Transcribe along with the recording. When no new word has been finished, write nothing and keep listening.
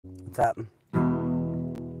What's up?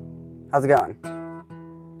 How's it going?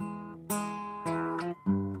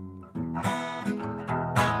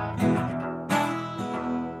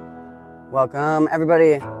 Welcome,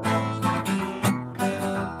 everybody.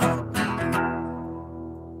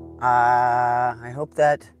 I hope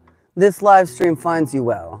that this live stream finds you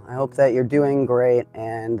well. I hope that you're doing great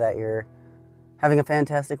and that you're having a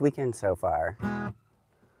fantastic weekend so far.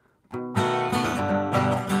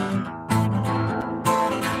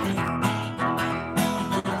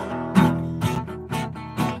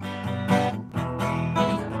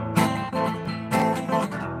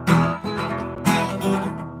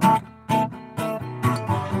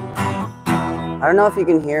 I don't know if you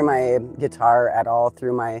can hear my guitar at all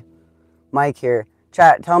through my mic here.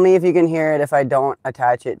 Chat, tell me if you can hear it if I don't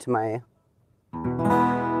attach it to my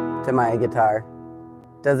guitar.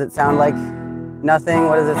 Does it sound like nothing?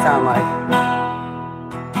 What does it sound like?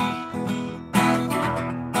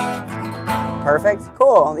 Perfect?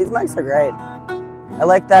 Cool. These mics are great. I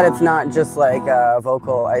like that it's not just like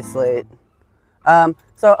vocal isolate.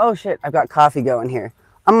 So, oh shit, I've got coffee going here.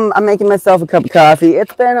 I'm making myself a cup of coffee.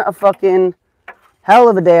 It's been a fucking hell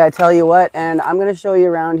of a day, I tell you what, and I'm going to show you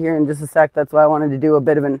around here in just a sec. That's why I wanted to do a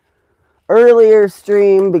bit of an earlier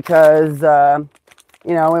stream because,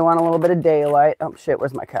 you know, we want a little bit of daylight. Oh, shit,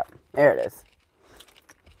 where's my cup? There it is.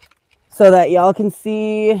 So that y'all can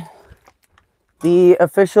see the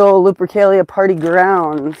official Lupercalia party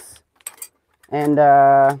grounds and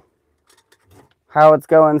how it's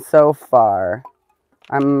going so far.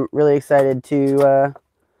 I'm really excited to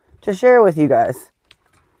share with you guys.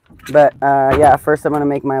 But, yeah, first I'm going to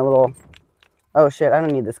make my little... Oh, shit, I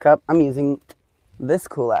don't need this cup. I'm using this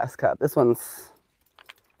cool-ass cup. This can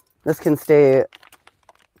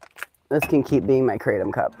keep being my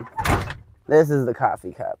Kratom cup. This is the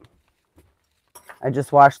coffee cup. I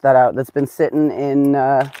just washed that out. That's been sitting in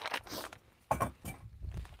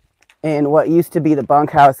what used to be the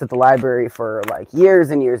bunkhouse at the library for, like, years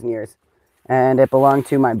and years and years. And it belonged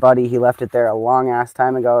to my buddy. He left it there a long-ass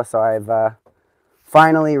time ago, so I've...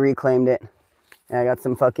 finally reclaimed it. And I got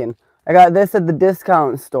I got this at the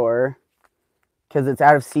discount store because it's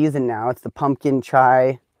out of season now. It's the pumpkin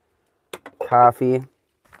chai coffee.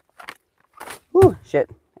 Woo, shit.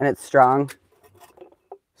 And it's strong.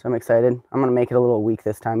 So I'm excited. I'm going to make it a little weak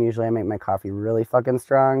this time. Usually I make my coffee really fucking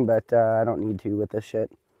strong, but I don't need to with this shit.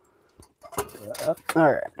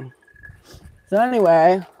 Alright. So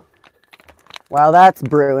anyway, while that's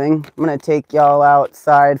brewing, I'm going to take y'all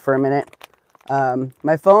outside for a minute.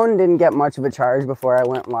 My phone didn't get much of a charge before I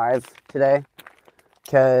went live today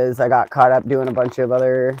because I got caught up doing a bunch of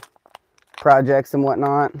other projects and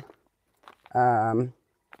whatnot.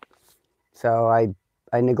 So I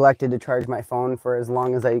neglected to charge my phone for as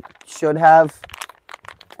long as I should have.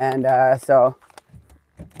 And so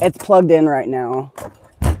it's plugged in right now.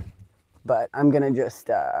 But I'm gonna just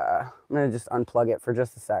unplug it for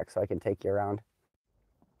just a sec so I can take you around.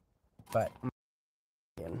 But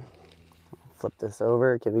flip this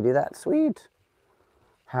over. Can we do that? Sweet.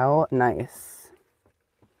 How nice.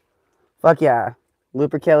 Fuck yeah.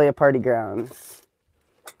 Lupercalia party grounds.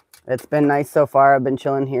 It's been nice so far. I've been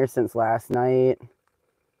chilling here since last night.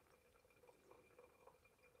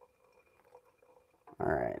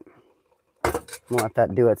 Alright. I'm gonna let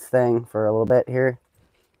that do its thing for a little bit here.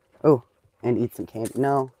 Oh, and eat some candy.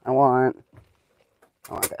 No, I want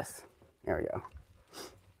this. There we go.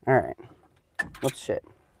 Alright. Whoops, shit.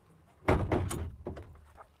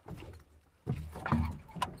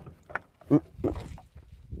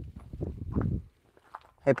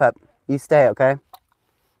 Hey, pup, you stay, okay?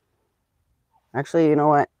 Actually, you know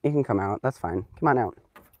what? You can come out. That's fine. Come on out.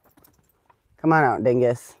 Come on out,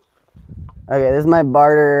 dingus. Okay, this is my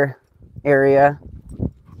barter area.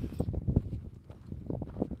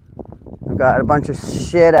 I've got a bunch of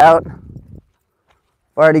shit out.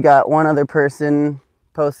 I've already got one other person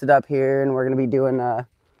posted up here, and we're going to be doing a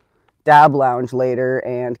dab lounge later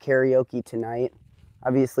and karaoke tonight.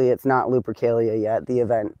 Obviously, it's not Lupercalia yet. The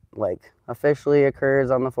event, like, officially occurs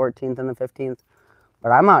on the 14th and the 15th. But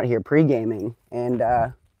I'm out here pre-gaming and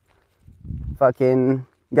fucking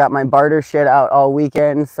got my barter shit out all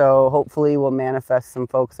weekend. So hopefully we'll manifest some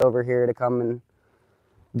folks over here to come and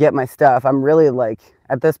get my stuff. I'm really, like,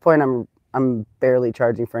 at this point, I'm barely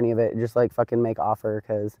charging for any of it. Just, like, fucking make offer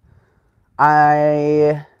because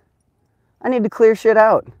I need to clear shit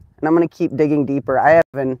out. And I'm going to keep digging deeper. I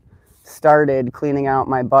haven't started cleaning out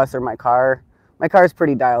my bus or my car. My car's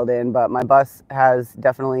pretty dialed in, but my bus has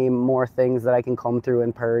definitely more things that I can comb through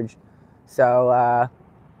and purge. So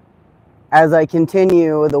as I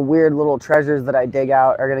continue, the weird little treasures that I dig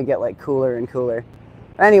out are going to get like cooler and cooler.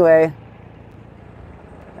 Anyway,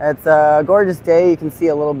 It's a gorgeous day. You can see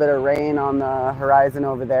a little bit of rain on the horizon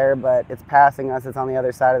over there, but it's passing us. It's on the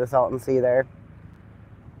other side of the Salton Sea there,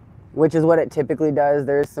 which is what it typically does.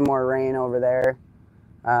 There's some more rain over there.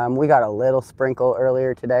 We got a little sprinkle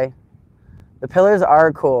earlier today. The pillars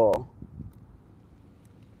are cool.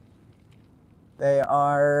 They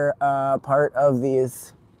are part of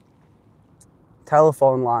these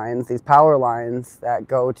telephone lines, these power lines that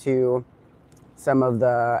go to some of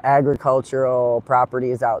the agricultural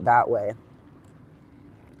properties out that way.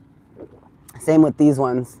 Same with these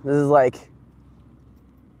ones. This is like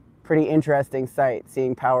pretty interesting sight,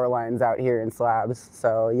 seeing power lines out here in Slabs.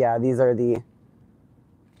 So yeah, this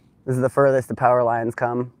is the furthest the power lines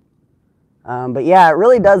come. But yeah, it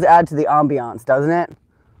really does add to the ambiance, doesn't it?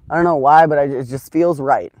 I don't know why, but it just feels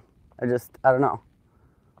right. I don't know.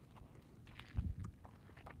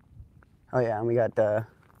 Oh yeah, and we got the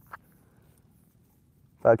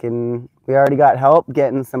we already got help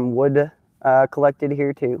getting some wood collected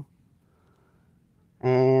here too.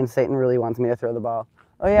 And Satan really wants me to throw the ball.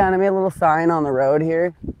 Oh yeah, and I made a little sign on the road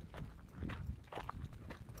here.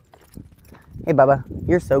 Hey Bubba,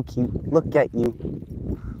 you're so cute. Look at you.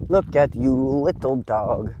 Look at you, little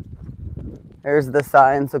dog. There's the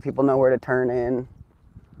sign so people know where to turn in.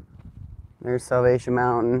 There's Salvation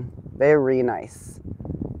Mountain. Very nice.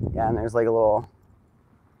 Yeah, and there's like a little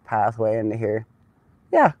pathway into here.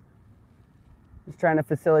 Yeah. Just trying to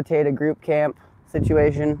facilitate a group camp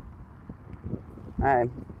situation. Alright.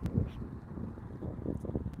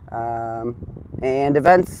 And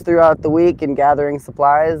events throughout the week and gathering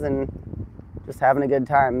supplies and just having a good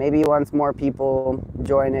time. Maybe once more people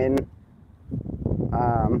join in,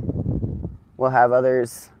 we'll have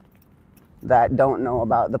others that don't know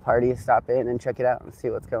about the party stop in and check it out and see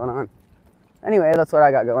what's going on. Anyway, that's what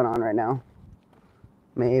I got going on right now.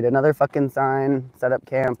 Made another fucking sign, set up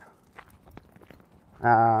camp.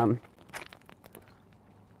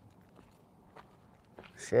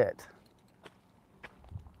 Shit.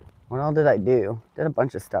 What all did I do? Did a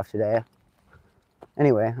bunch of stuff today.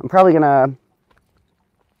 Anyway, I'm probably gonna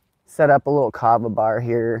set up a little kava bar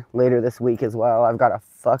here later this week as well. I've got a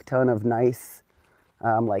fuck ton of nice,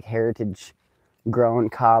 like heritage grown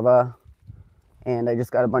kava, and I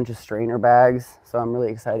just got a bunch of strainer bags, so I'm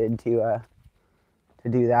really excited to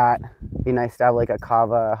do that. Be nice to have like a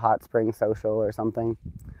kava hot spring social or something.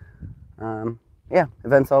 Yeah,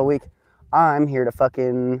 events all week. I'm here to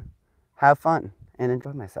fucking have fun and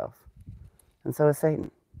enjoy myself, and so is Satan.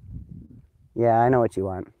 Yeah, I know what you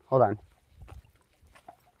want. Hold on.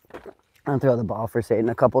 I'll throw the ball for Satan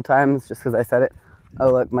a couple times just because I said it.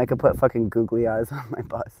 Oh, look, Micah put fucking googly eyes on my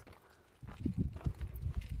bus.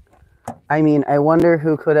 I mean, I wonder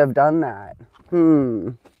who could have done that.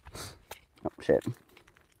 Oh, shit.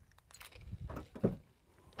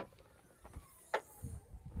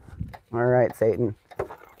 All right, Satan.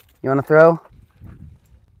 You want to throw?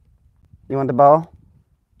 You want the ball?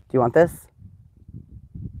 Do you want this?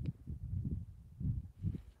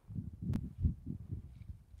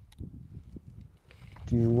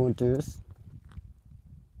 Do you want this?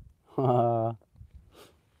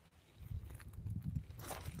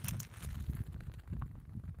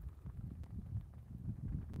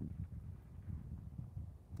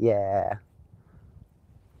 Yeah.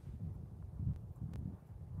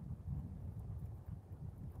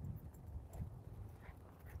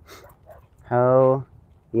 Oh,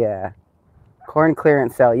 yeah. Corn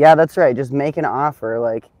clearance sale. Yeah, that's right. Just make an offer.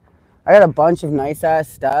 Like, I got a bunch of nice ass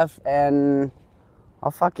stuff, and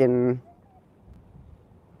I'll fucking,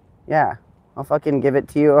 yeah, I'll fucking give it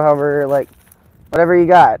to you however, like, whatever you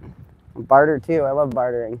got. Barter too. I love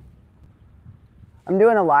bartering. I'm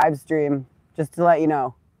doing a live stream just to let you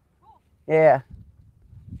know. Yeah.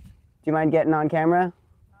 Do you mind getting on camera?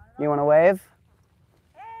 You want to wave?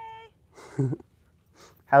 Hey!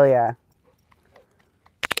 Hell yeah.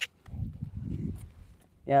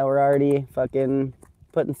 Yeah, we're already fucking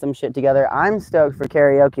putting some shit together. I'm stoked for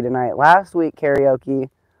karaoke tonight. Last week karaoke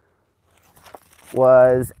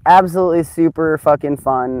was absolutely super fucking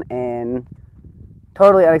fun and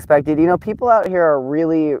totally unexpected. You know, people out here are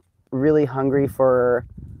really, really hungry for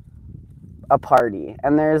a party,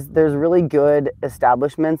 and there's really good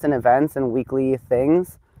establishments and events and weekly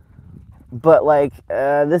things, but like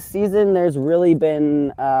this season there's really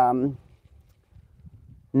been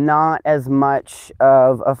not as much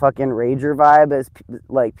of a fucking rager vibe as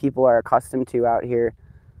like people are accustomed to out here.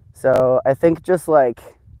 So I think just like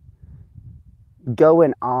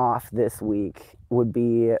going off this week would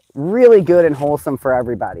be really good and wholesome for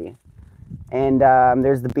everybody. And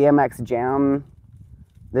there's the BMX Jam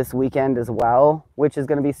this weekend as well, which is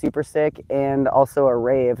going to be super sick, and also a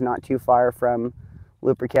rave not too far from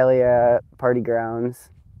Lupercalia party grounds.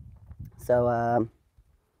 So,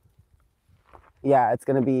 yeah, it's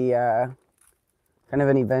going to be kind of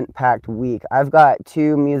an event-packed week. I've got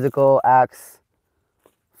 2 musical acts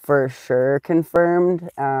for sure confirmed,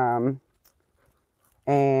 and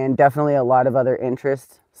definitely a lot of other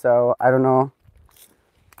interest. So I don't know.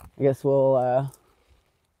 I guess we'll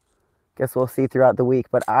see throughout the week.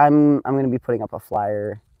 But I'm going to be putting up a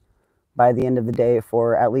flyer by the end of the day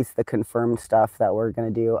for at least the confirmed stuff that we're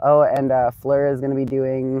going to do. Oh, and Fleur is going to be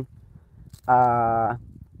doing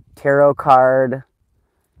tarot card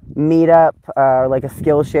meetup, like a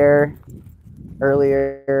Skillshare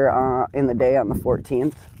earlier in the day on the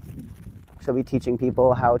 14th. She'll be teaching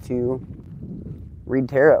people how to read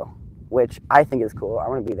tarot, which I think is cool. I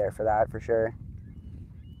want to be there for that for sure,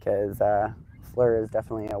 because Fleur is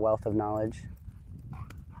definitely a wealth of knowledge.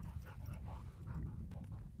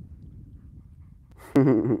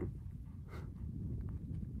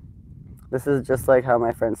 This is just like how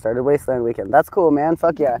my friend started Wasteland Weekend. That's cool, man.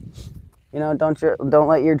 Fuck yeah. You know, don't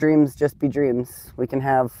let your dreams just be dreams. We can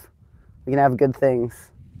have good things.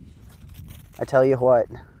 I tell you what.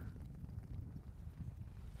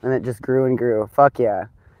 And it just grew and grew. Fuck yeah.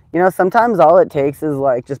 You know, sometimes all it takes is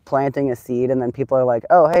like just planting a seed, and then people are like,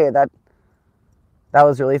 "Oh, hey, that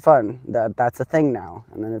was really fun. That's a thing now."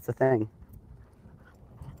 And then it's a thing.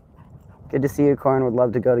 Good to see you, Corn. Would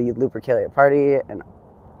love to go to Lupercalia party and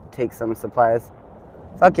take some supplies.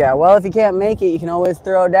 Fuck yeah. Well, if you can't make it, you can always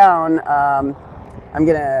throw down. I'm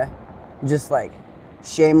gonna just like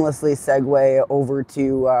shamelessly segue over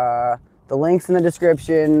to the links in the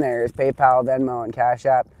description. There's PayPal, Venmo, and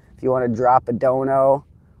Cashapp. If you want to drop a dono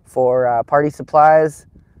for party supplies,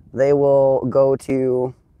 they will go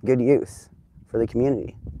to good use for the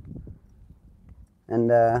community. And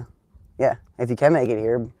yeah, if you can make it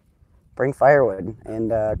here, bring firewood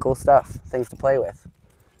and cool stuff, things to play with,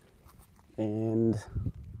 and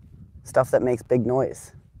stuff that makes big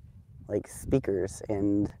noise, like speakers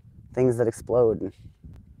and things that explode.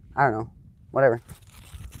 I don't know, whatever.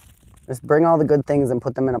 Just bring all the good things and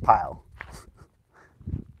put them in a pile.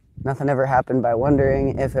 Nothing ever happened by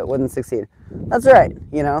wondering if it wouldn't succeed. That's right,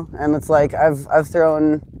 you know. And it's like I've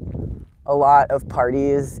thrown a lot of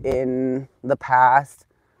parties in the past.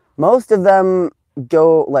 Most of them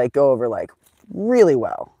go over like really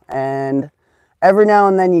well, and every now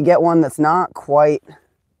and then you get one that's not quite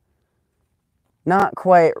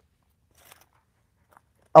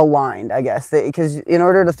aligned, I guess, because in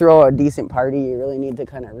order to throw a decent party, you really need to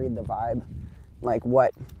kind of read the vibe, like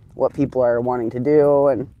what people are wanting to do,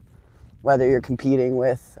 and whether you're competing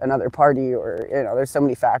with another party, or, you know, there's so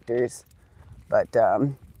many factors. But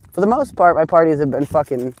for the most part, my parties have been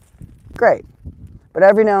fucking great. But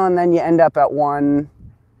every now and then you end up throwing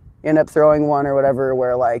one or whatever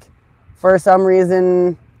where, like, for some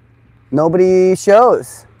reason nobody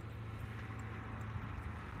shows.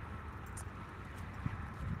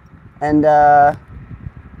 And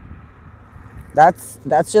that's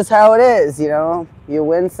just how it is, you know. You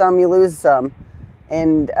win some, you lose some.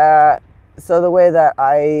 And so the way that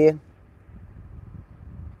I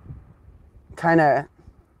kind of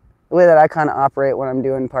operate when I'm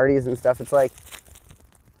doing parties and stuff, it's like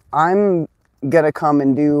I'm gonna come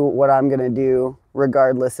and do what I'm gonna do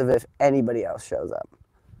regardless of if anybody else shows up.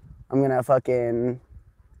 I'm gonna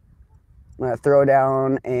throw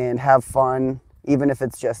down and have fun, even if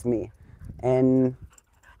it's just me. And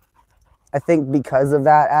I think because of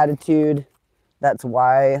that attitude, that's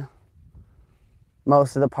why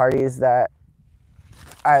most of the parties that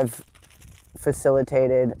I've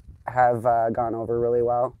facilitated have gone over really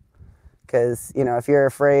well. Because, you know, if you're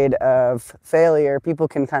afraid of failure, people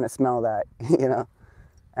can kind of smell that, you know.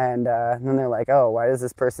 And then they're like, oh, why is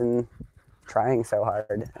this person trying so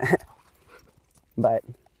hard? But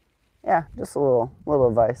yeah, just a little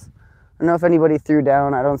advice. I don't know if anybody threw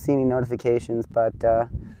down. I don't see any notifications, but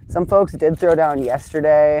some folks did throw down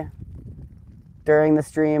yesterday during the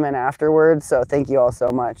stream and afterwards, so thank you all so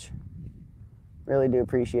much. Really do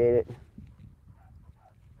appreciate it.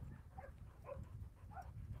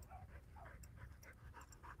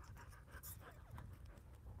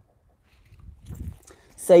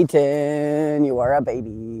 Satan, you are a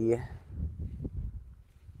baby.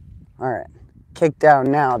 All right, kick down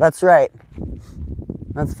now. That's right.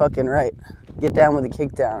 That's fucking right. Get down with the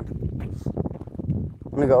kick down.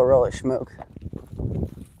 I'm gonna go roll a smoke.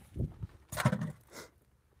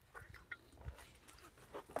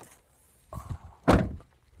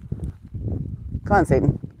 Come on,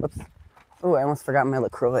 Satan. Whoops. Oh, I almost forgot my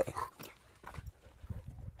LaCroix.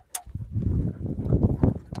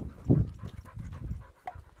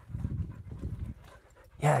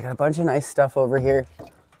 Yeah, I got a bunch of nice stuff over here.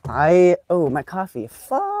 Oh, my coffee.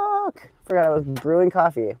 Fuck. Forgot I was brewing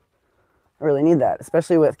coffee. I really need that,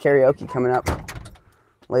 especially with karaoke coming up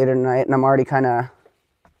later tonight. And I'm already I'm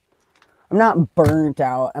not burnt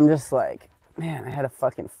out. I'm just like, man, I had a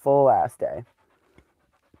fucking full ass day.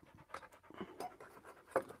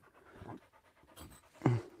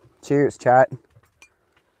 Cheers, chat. You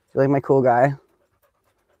like my cool guy?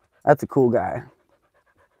 That's a cool guy.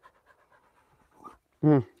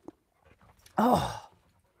 Oh,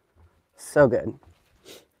 so good.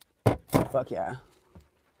 Fuck yeah.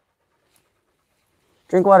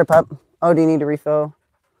 Drink water, pup. Oh, do you need a refill?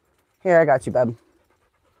 Here, I got you, bub.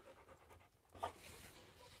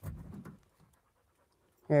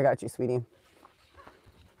 Here, I got you, sweetie.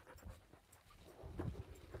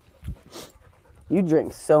 You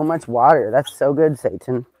drink so much water. That's so good,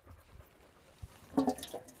 Satan.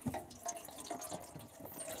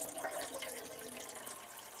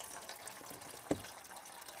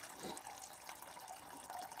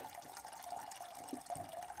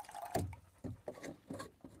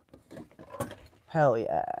 Hell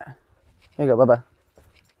yeah. Here you go, Bubba.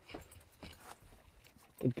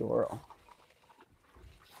 Good girl.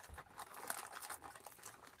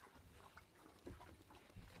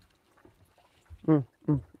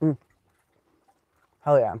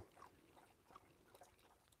 Hell yeah.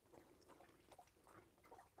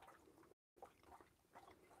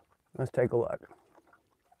 Let's take a look.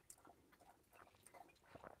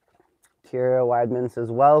 Kira Weidman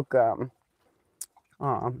says, welcome.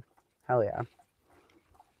 Aw, hell yeah.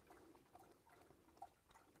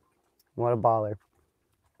 What a baller.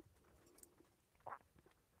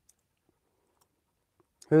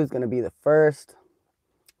 Who's going to be the first?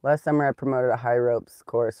 Last summer, I promoted a high ropes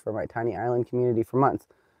course for my tiny island community for months.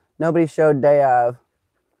 Nobody showed day of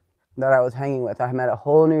that I was hanging with. I met a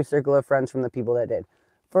whole new circle of friends from the people that did.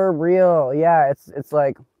 For real, yeah. It's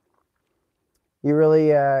like you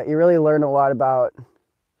really learn a lot about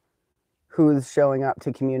who's showing up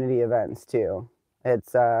to community events too.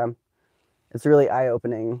 It's really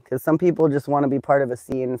eye-opening because some people just want to be part of a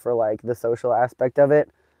scene for like the social aspect of it,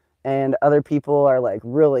 and other people are like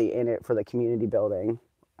really in it for the community building.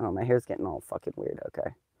 Oh, my hair's getting all fucking weird. Okay,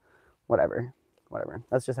 whatever.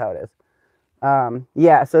 That's just how it is.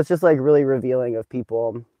 Yeah, so it's just like really revealing of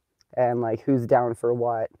people and like who's down for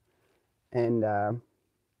what, and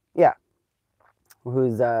yeah,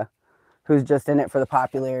 who's just in it for the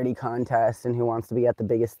popularity contest and who wants to be at the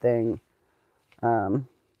biggest thing.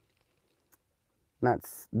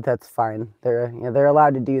 That's fine. They're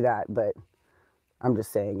allowed to do that, but I'm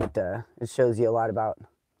just saying it shows you a lot about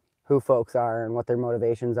who folks are and what their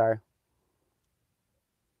motivations are.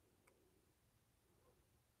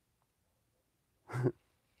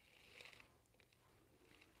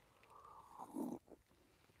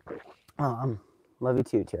 Love you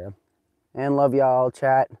too, Tara. And love y'all,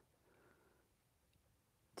 chat.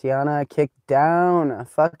 Tiana kicked down.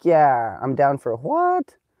 Fuck yeah. I'm down for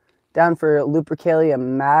what? Down for Lupercalia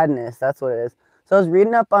madness. That's what it is. So I was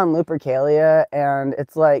reading up on Lupercalia, and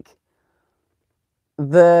it's like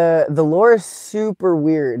the lore is super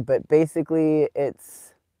weird, but basically it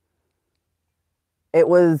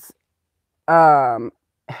was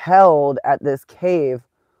held at this cave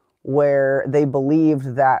where they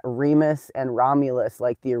believed that Remus and Romulus,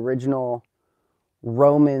 like the original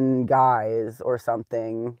Roman guys or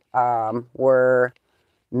something, were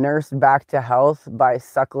nursed back to health by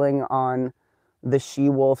suckling on the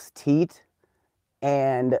she-wolf's teat,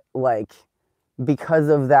 and like because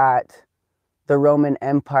of that the Roman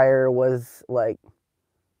Empire was like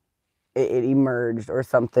it emerged or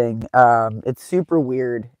something. It's super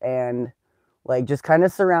weird and like just kind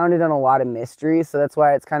of surrounded on a lot of mystery, so that's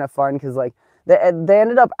why it's kind of fun, because like they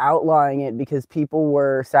ended up outlawing it because people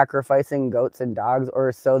were sacrificing goats and dogs,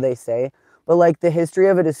 or so they say, but like the history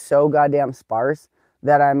of it is so goddamn sparse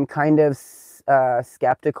that I'm kind of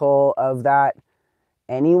skeptical of that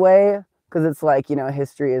anyway, because it's like, you know,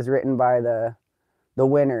 history is written by the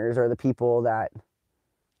winners, or the people that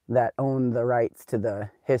own the rights to the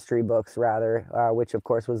history books rather, which of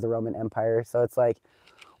course was the Roman Empire. So it's like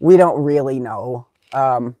we don't really know,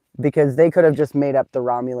 because they could have just made up the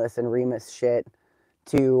Romulus and Remus shit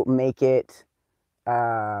to make it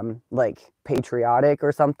like patriotic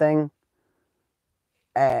or something,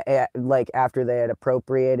 like after they had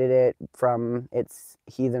appropriated it from its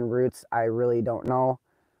heathen roots. I really don't know.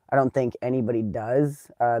 I don't think anybody does.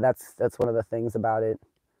 That's one of the things about it.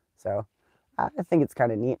 So I think it's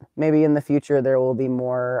kind of neat. Maybe in the future there will be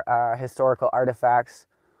more historical artifacts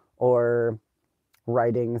or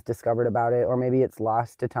writings discovered about it, or maybe it's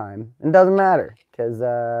lost to time. It doesn't matter, because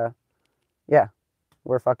yeah,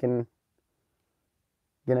 we're fucking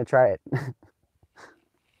gonna try it.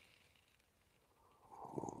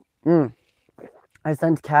 I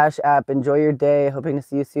sent Cashapp. Enjoy your day. Hoping to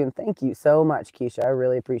see you soon. Thank you so much, Keisha. I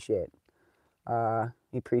really appreciate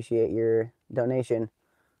your donation.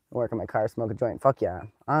 Work in my car, smoke a joint. Fuck yeah.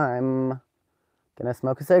 I'm gonna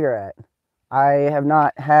smoke a cigarette. I have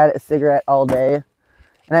not had a cigarette all day,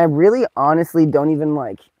 and I really honestly don't even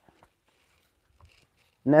like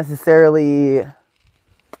necessarily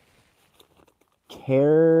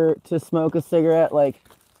care to smoke a cigarette. Like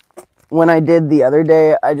when I did the other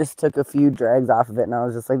day, I just took a few drags off of it, and I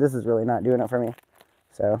was just like, this is really not doing it for me.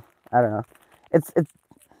 So I don't know.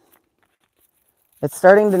 It's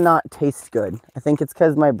starting to not taste good. I think it's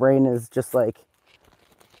because my brain is just like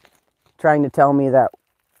trying to tell me that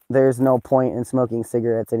there's no point in smoking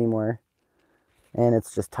cigarettes anymore, and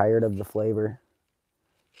it's just tired of the flavor.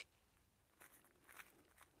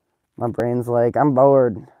 My brain's like, I'm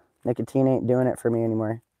bored. Nicotine ain't doing it for me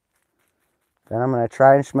anymore. Then I'm gonna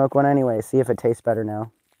try and smoke one anyway, see if it tastes better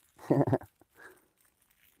now.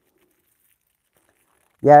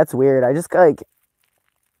 Yeah, it's weird. I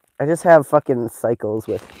just have fucking cycles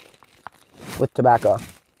with tobacco.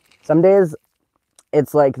 Some days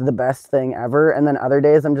it's like the best thing ever, and then other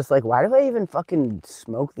days I'm just like, why do I even fucking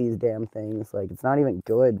smoke these damn things? Like, it's not even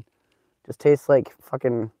good. Just tastes like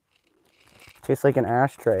an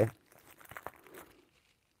ashtray.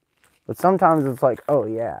 But sometimes it's like, oh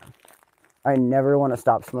yeah, I never want to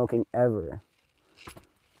stop smoking ever.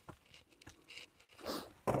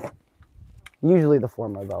 Usually the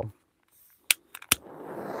former though.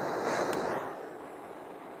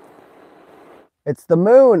 It's the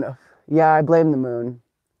moon. Yeah, I blame the moon.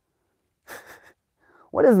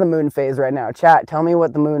 What is the moon phase right now? Chat, tell me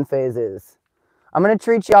what the moon phase is. I'm going to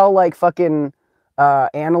treat y'all like fucking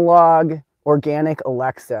analog, organic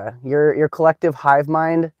Alexa. Your collective hive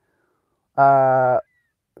mind,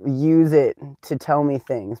 use it to tell me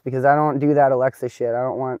things, because I don't do that Alexa shit. I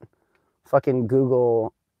don't want fucking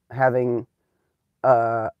Google having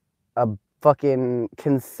a fucking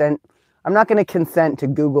consent. I'm not going to consent to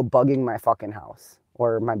Google bugging my fucking house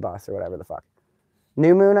or my bus or whatever the fuck.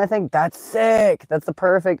 New moon, I think? That's sick. That's the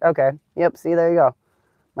perfect. Okay. Yep, see, there you go.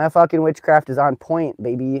 My fucking witchcraft is on point,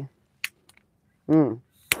 baby.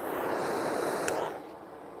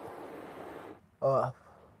 Oh.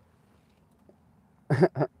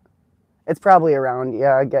 It's probably around,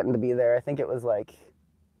 yeah, getting to be there. I think it was like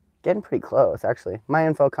getting pretty close, actually. My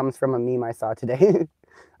info comes from a meme I saw today.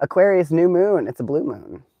 Aquarius new moon. It's a blue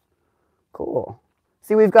moon. Cool.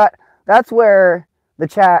 See, that's where the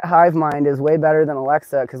chat hive mind is way better than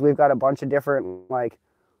Alexa, because we've got a bunch of different like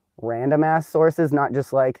random ass sources, not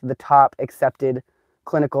just like the top accepted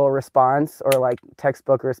clinical response or like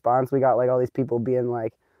textbook response. We got like all these people being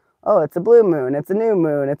like, oh, it's a blue moon, it's a new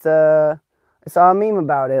moon, I saw a meme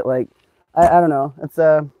about it. Like, I don't know. It's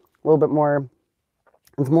a little bit more,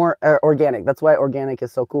 it's more organic. That's why organic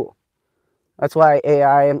is so cool. That's why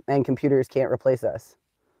AI and computers can't replace us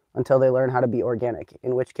until they learn how to be organic,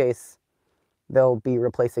 in which case they'll be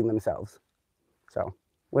replacing themselves. So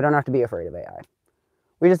we don't have to be afraid of AI.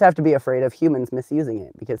 We just have to be afraid of humans misusing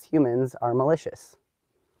it, because humans are malicious.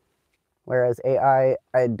 Whereas AI,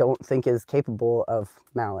 I don't think is capable of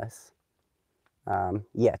malice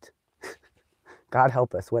yet. God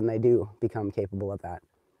help us when they do become capable of that.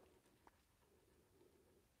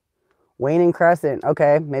 Waning Crescent.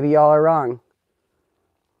 Okay, maybe y'all are wrong.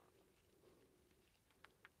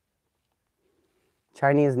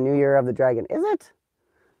 Chinese New Year of the Dragon. Is it?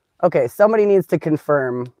 Okay, somebody needs to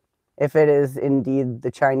confirm if it is indeed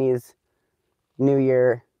the Chinese New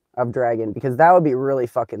Year of Dragon, because that would be really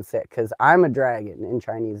fucking sick, because I'm a dragon in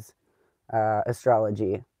Chinese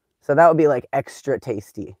astrology. So that would be like extra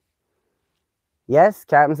tasty. Yes,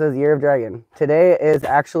 Captain says Year of Dragon. Today is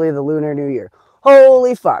actually the Lunar New Year.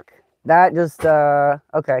 Holy fuck. That just,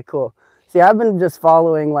 okay, cool. See, I've been just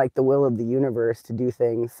following like the will of the universe to do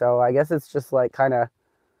things. So I guess it's just like kind of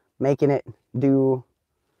making it do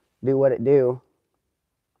what it do.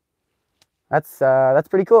 That's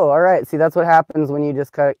pretty cool. All right. See, that's what happens when you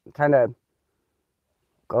just kind of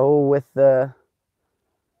go with the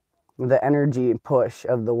energy push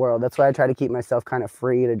of the world. That's why I try to keep myself kind of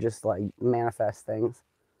free to just like manifest things.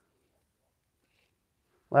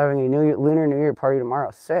 We're having a Lunar New Year party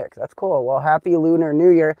tomorrow. Sick. That's cool. Well, happy Lunar New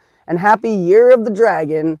Year and happy Year of the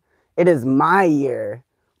Dragon. It is my year.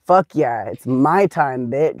 Fuck yeah. It's my time,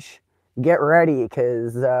 bitch. Get ready,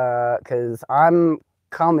 cause I'm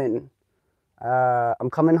coming. I'm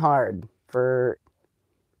coming hard for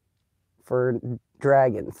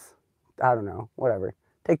dragons. I don't know. Whatever.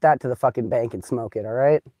 Take that to the fucking bank and smoke it, all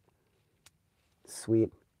right?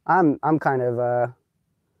 Sweet. I'm kind of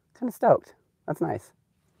stoked. That's nice.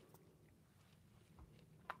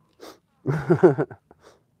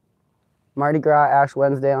 Mardi Gras, Ash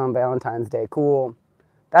Wednesday on Valentine's Day. Cool.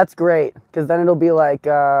 That's great, because then it'll be like,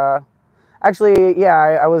 actually, yeah,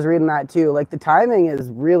 I was reading that too. Like, the timing is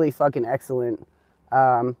really fucking excellent.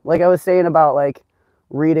 Like I was saying about, like,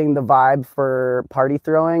 reading the vibe for party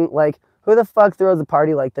throwing. Like, who the fuck throws a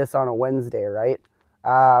party like this on a Wednesday, right?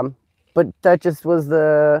 But that just was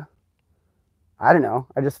I don't know.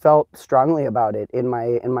 I just felt strongly about it in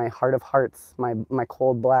my heart of hearts, my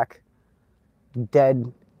cold black,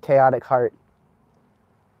 dead, chaotic heart.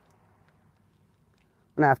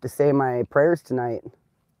 I'm gonna have to say my prayers tonight.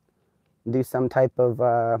 Do some type of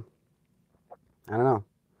I don't know,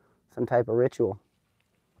 some type of ritual.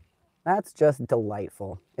 That's just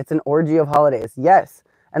delightful. It's an orgy of holidays. Yes.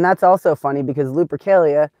 And that's also funny because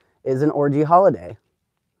Lupercalia is an orgy holiday.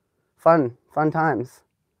 Fun times.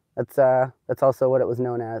 That's also what it was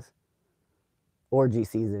known as. Orgy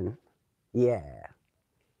season. Yeah.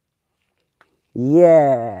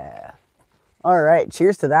 Yeah. All right.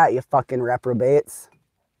 Cheers to that, you fucking reprobates.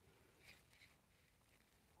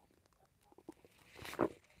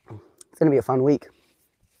 It's going to be a fun week.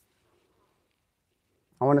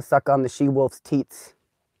 I want to suck on the she-wolf's teats.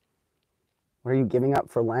 What are you giving up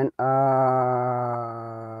for Lent?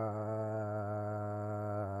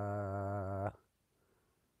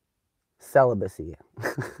 Celibacy.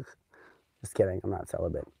 Just kidding. I'm not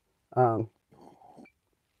celibate. I'm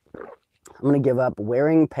going to give up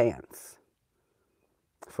wearing pants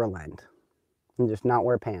for Lent. And just not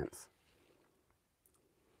wear pants.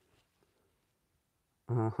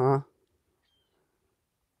 Uh-huh.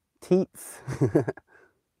 Teats.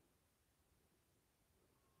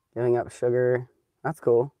 Giving up sugar. That's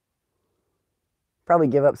cool. Probably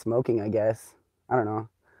give up smoking, I guess. I don't know.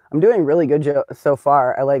 I'm doing really good so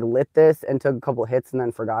far. I like lit this and took a couple hits and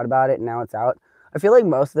then forgot about it and now it's out. I feel like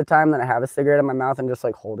most of the time that I have a cigarette in my mouth, I'm just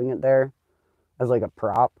like holding it there as like a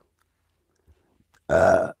prop.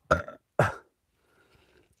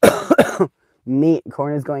 Meat.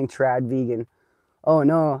 Corn is going trad vegan. Oh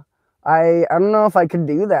no. I don't know if I could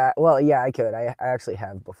do that. Well, yeah, I could. I actually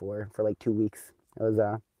have before for like 2 weeks. It was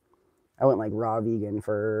I went like raw vegan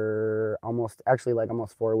for almost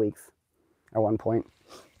 4 weeks at one point.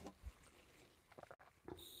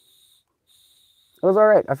 It was all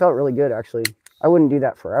right. I felt really good, actually. I wouldn't do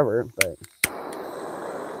that forever, but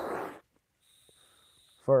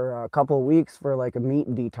for a couple of weeks for like a meat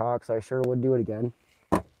detox, I sure would do it again.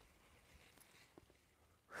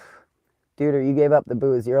 Dude, you gave up the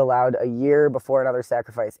booze. You're allowed a year before another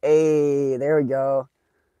sacrifice. Hey, there we go.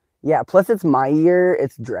 Yeah, plus it's my year.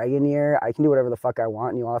 It's dragon year. I can do whatever the fuck I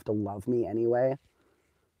want, and you all have to love me anyway.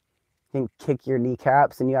 You can kick your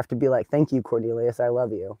kneecaps, and you have to be like, thank you, Cornelius. I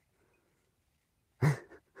love you.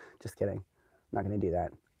 Just kidding. I'm not going to do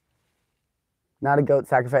that. Not a goat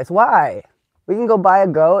sacrifice. Why? We can go buy a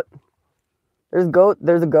goat. There's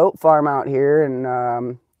a goat farm out here,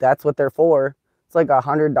 and that's what they're for. It's like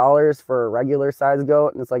 $100 for a regular size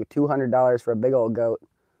goat, and it's like $200 for a big old goat.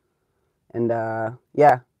 And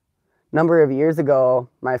yeah, number of years ago,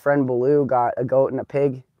 my friend Baloo got a goat and a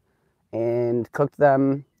pig, and cooked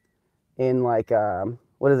them in like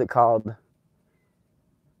what is it called?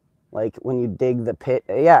 Like when you dig the pit.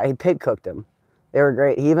 Yeah, he pit cooked them. They were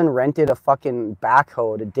great. He even rented a fucking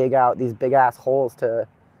backhoe to dig out these big ass holes to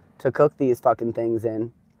cook these fucking things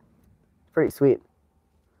in. Pretty sweet.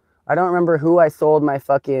 I don't remember who I sold my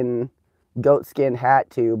fucking goat skin hat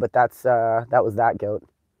to, but that was that goat.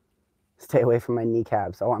 Stay away from my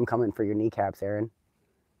kneecaps. Oh, I'm coming for your kneecaps, Aaron.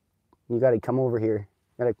 You gotta come over here.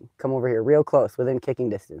 You gotta come over here real close, within kicking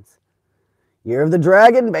distance. Year of the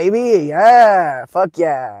Dragon, baby! Yeah! Fuck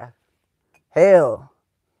yeah! Hail!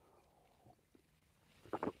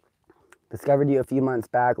 Discovered you a few months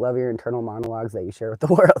back. Love your internal monologues that you share with the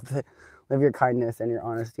world. Love your kindness and your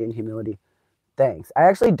honesty and humility. Thanks. I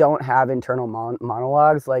actually don't have internal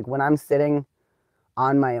monologues. Like when I'm sitting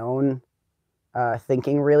on my own,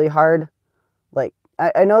 thinking really hard, like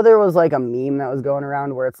I know there was like a meme that was going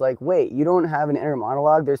around where it's like, wait, you don't have an inner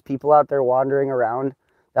monologue? There's people out there wandering around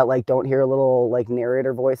that like don't hear a little like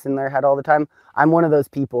narrator voice in their head all the time. I'm one of those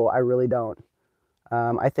people. I really don't.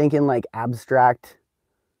 I think in like abstract,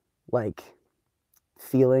 like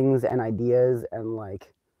feelings and ideas and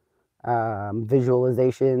like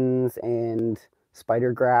visualizations and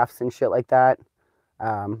spider graphs and shit like that.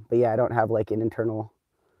 But yeah, I don't have like an internal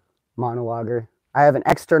monologue. I have an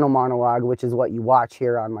external monologue, which is what you watch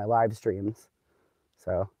here on my live streams.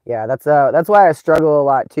 So yeah, that's why I struggle a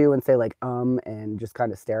lot too and say like and just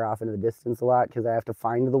kind of stare off into the distance a lot, because I have to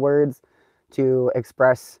find the words to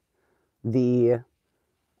express the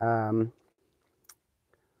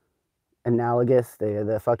analogous,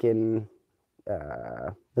 the fucking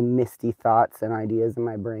the misty thoughts and ideas in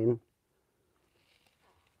my brain.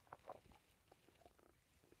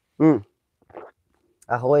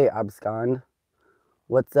 Ahoy, abscond.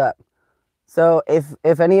 What's up? So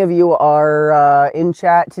if any of you are in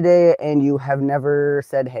chat today and you have never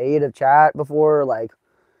said hey to chat before, like,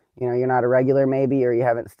 you know, you're not a regular maybe, or you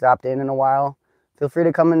haven't stopped in a while, feel free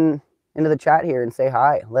to come into the chat here and say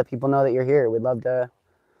hi. Let people know that you're here. We'd love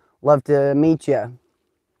to meet you.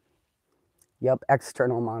 Yep,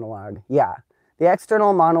 external monologue. Yeah, the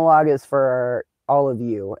external monologue is for all of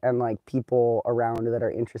you and like people around that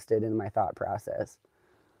are interested in my thought process.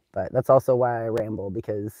 But that's also why I ramble,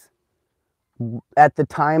 because at the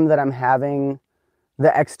time that I'm having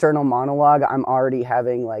the external monologue, I'm already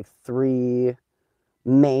having like 3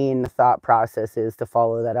 main thought processes to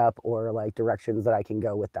follow that up, or like directions that I can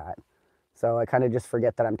go with that. So I kind of just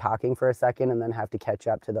forget that I'm talking for a second and then have to catch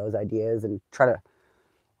up to those ideas and try to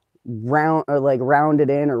round it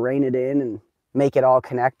in or rein it in and make it all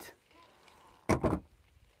connect.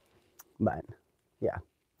 But yeah,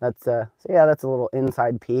 that's so yeah, that's a little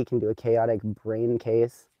inside peek into a chaotic brain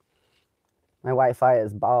case. My Wi-Fi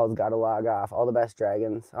is balls, gotta log off. All the best,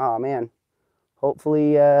 dragons. Oh man,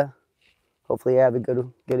 hopefully you have a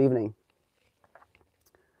good evening.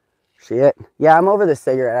 Shit. Yeah, I'm over this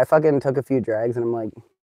cigarette. I fucking took a few drags and I'm like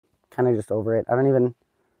kind of just over it.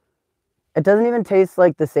 It doesn't even taste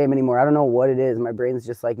like the same anymore. I don't know what it is. My brain's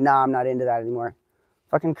just like, nah, I'm not into that anymore.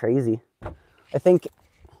 Fucking crazy. I think,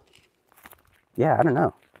 yeah, I don't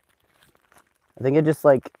know. I think it just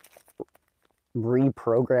like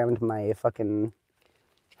reprogrammed my fucking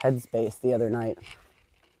headspace the other night.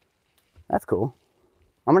 That's cool.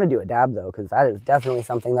 I'm gonna do a dab though, because that is definitely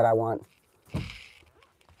something that I want.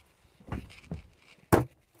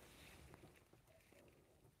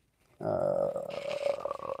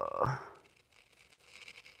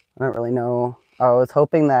 I don't really know. I was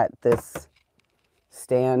hoping that this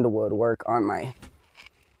stand would work on my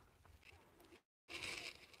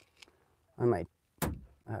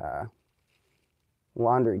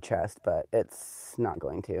laundry chest, but it's not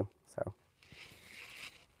going to, so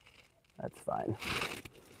that's fine.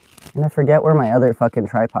 And I forget where my other fucking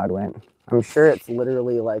tripod went. I'm sure it's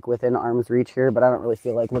literally like within arm's reach here, but I don't really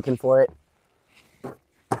feel like looking for it.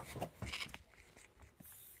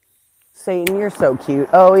 Satan, you're so cute.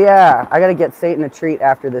 Oh yeah, I gotta get Satan a treat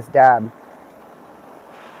after this dab,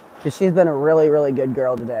 because she's been a really, really good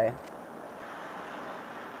girl today.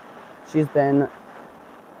 She's been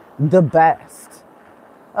the best.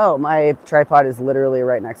 Oh, my tripod is literally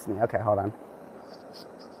right next to me. Okay, hold on.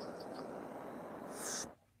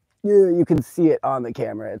 You can see it on the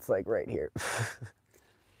camera. It's like right here.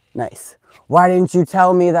 Nice. Why didn't you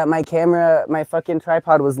tell me that my fucking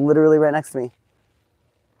tripod was literally right next to me?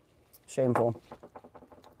 Shameful.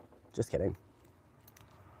 Just kidding.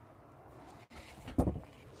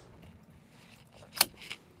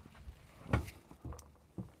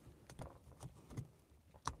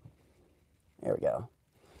 There we go.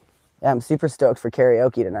 Yeah, I'm super stoked for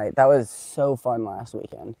karaoke tonight. That was so fun last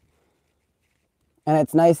weekend. And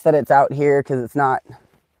it's nice that it's out here because it's not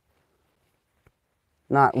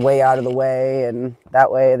way out of the way, and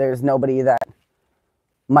that way there's nobody that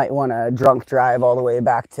might want to drunk drive all the way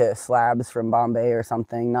back to Slabs from Bombay or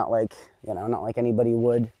something. Not like, you know, not like anybody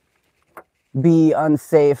would be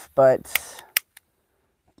unsafe, but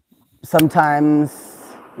sometimes,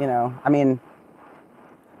 you know, I mean,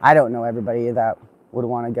 I don't know everybody that would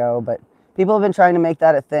want to go, but people have been trying to make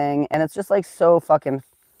that a thing, and it's just like so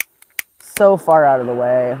far out of the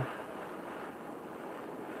way.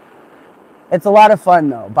 It's a lot of fun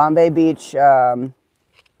though. Bombay Beach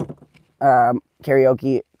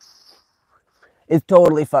karaoke is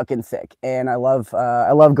totally fucking sick, and I love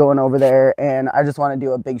going over there. And I just want to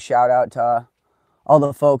do a big shout out to all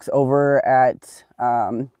the folks over at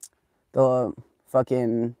the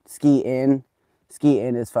fucking Ski Inn. Ski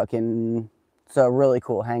Inn is fucking, it's a really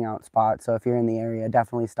cool hangout spot. So if you're in the area,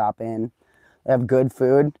 definitely stop in. They have good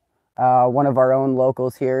food. One of our own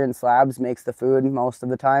locals here in Slabs makes the food most of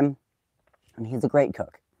the time, and he's a great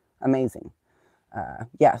cook. Amazing.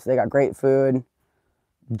 Yeah, so they got great food,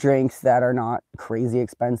 drinks that are not crazy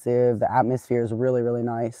expensive. The atmosphere is really, really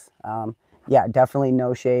nice. Yeah, definitely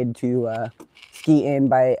no shade to Ski Inn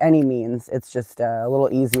by any means. It's just a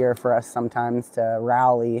little easier for us sometimes to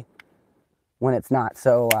rally when it's not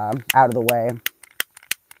so out of the way.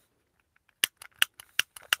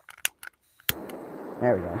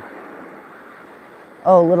 There we go.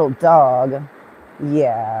 Oh, little dog.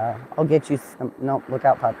 Yeah, I'll get you some. Nope, look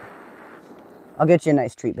out, pup. I'll get you a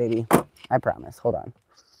nice treat, baby. I promise. Hold on.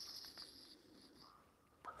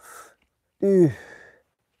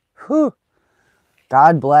 Whew.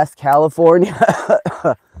 God bless California.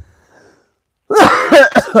 All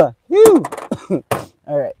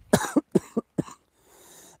right.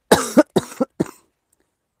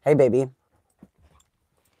 Hey, baby.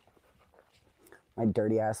 My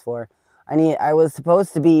dirty ass floor. I was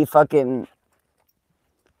supposed to be fucking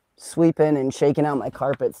sweeping and shaking out my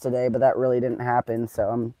carpets today, but that really didn't happen, so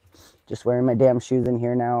I'm just wearing my damn shoes in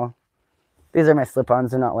here now. These are my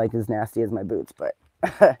slip-ons. They're not like as nasty as my boots, but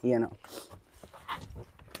you know.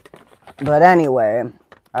 But anyway,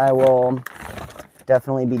 I will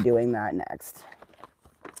definitely be doing that next.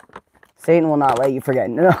 Satan will not let you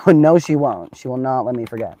forget. No, she won't. She will not let me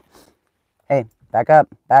forget. Hey, back up,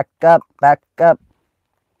 back up, back up,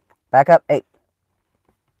 back up. Hey,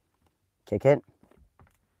 kick it.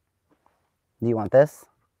 Do you want this?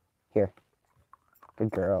 Here.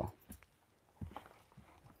 Good girl.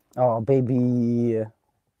 Oh, baby. I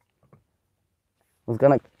was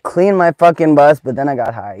gonna clean my fucking bus, but then I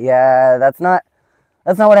got high. Yeah, that's not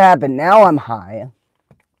what happened. Now I'm high.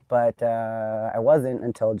 But I wasn't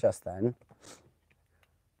until just then.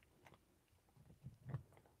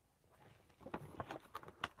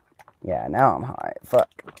 Yeah, now I'm high. Fuck.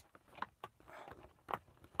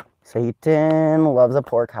 Satan loves a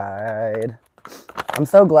pork hide. I'm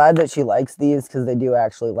so glad that she likes these because they do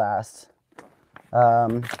actually last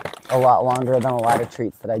a lot longer than a lot of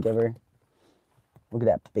treats that I give her. Look at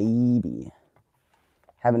that baby.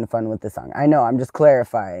 Having fun with the song. I know, I'm just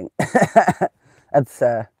clarifying. That's,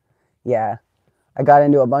 yeah. I got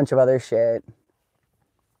into a bunch of other shit.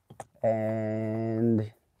 And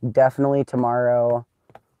definitely tomorrow,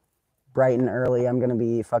 bright and early, I'm going to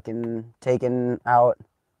be fucking taking out...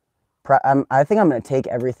 I think I'm going to take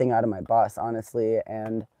everything out of my bus, honestly,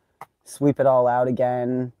 and sweep it all out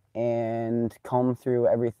again and comb through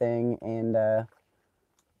everything and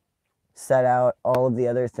set out all of the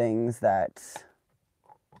other things that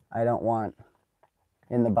I don't want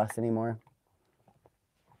in the bus anymore.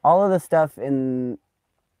 All of the stuff in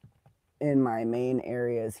my main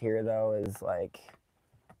areas here, though, is like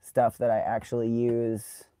stuff that I actually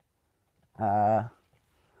use.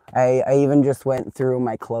 I even just went through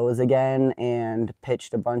my clothes again and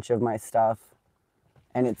pitched a bunch of my stuff,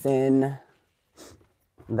 and it's in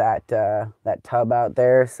that tub out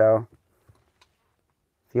there. So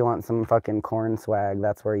if you want some fucking corn swag,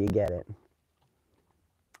 that's where you get it.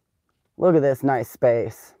 Look at this nice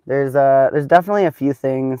space. There's definitely a few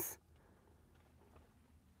things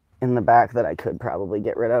in the back that I could probably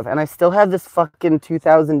get rid of, and I still have this fucking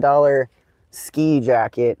 $2,000 ski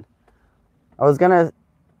jacket. I was gonna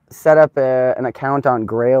set up an account on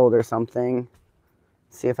Grailed or something,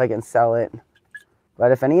 see if I can sell it.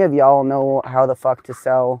 But if any of y'all know how the fuck to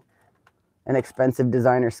sell an expensive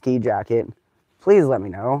designer ski jacket, please let me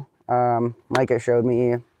know. Micah showed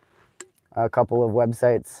me a couple of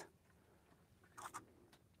websites,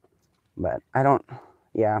 but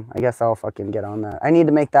yeah, I guess I'll fucking get on that. I need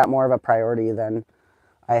to make that more of a priority than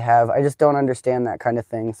I have. I just don't understand that kind of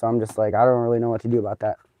thing, so I'm just like, I don't really know what to do about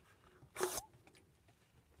that.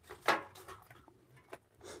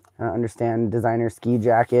 I don't understand designer ski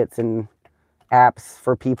jackets and apps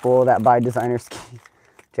for people that buy designer ski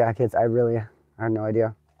jackets. I have no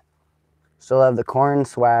idea. Still have the corn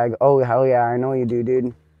swag. Oh, hell yeah, I know you do,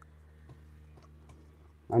 dude.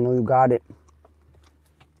 I know you got it.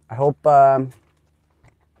 I hope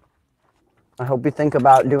you think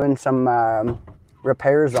about doing some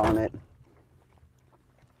repairs on it.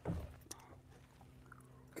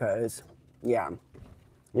 Cause yeah,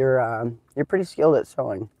 you're pretty skilled at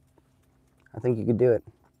sewing. I think you could do it.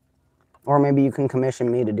 Or maybe you can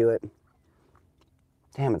commission me to do it.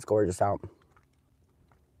 Damn, it's gorgeous out.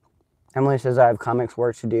 Emily says I have comics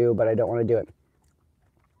work to do, but I don't want to do it.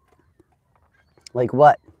 Like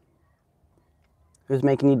what? Who's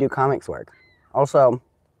making you do comics work? Also,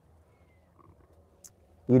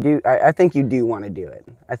 you do. I think you do want to do it.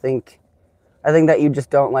 I think that you just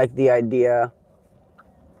don't like the idea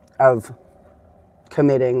of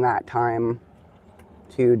committing that time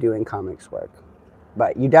to doing comics work.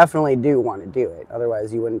 But you definitely do want to do it.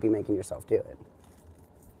 Otherwise, you wouldn't be making yourself do it.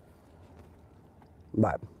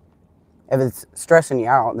 But if it's stressing you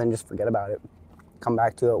out, then just forget about it. Come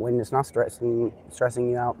back to it when it's not stressing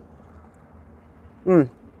you out. We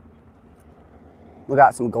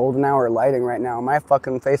got some golden hour lighting right now. My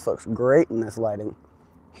fucking face looks great in this lighting.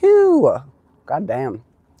 Phew! God damn.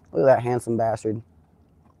 Look at that handsome bastard.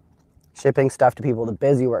 Shipping stuff to people, the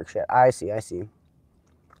busy work shit. I see.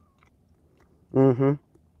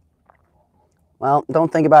 Well,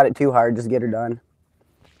 don't think about it too hard. Just get her done.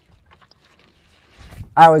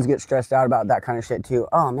 I always get stressed out about that kind of shit too.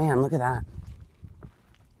 Oh man, look at that.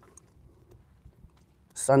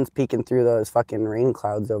 Sun's peeking through those fucking rain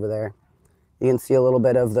clouds over there. You can see a little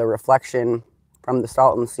bit of the reflection from the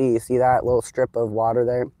Salton Sea. You see that little strip of water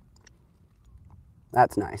there?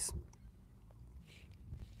 That's nice.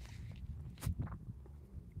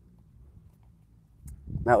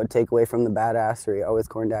 That would take away from the badassery. Always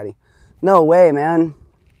corn daddy. No way, man.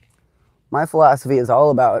 My philosophy is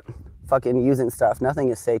all about fucking using stuff. Nothing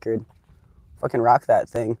is sacred. Fucking rock that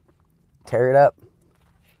thing. Tear it up.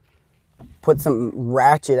 Put some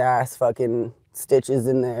ratchet ass fucking stitches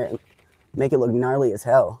in there and make it look gnarly as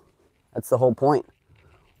hell. That's the whole point.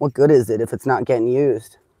 What good is it if it's not getting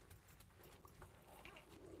used?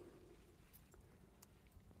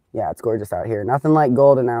 Yeah, it's gorgeous out here. Nothing like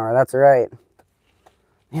golden hour, that's right.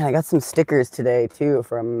 Man, I got some stickers today too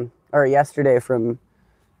yesterday from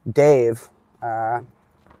Dave. I'm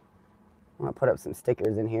gonna put up some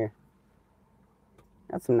stickers in here.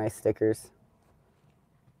 Got some nice stickers.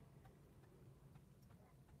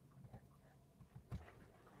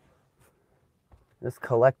 Just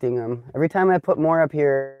collecting them. Every time I put more up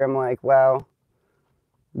here, I'm like, wow,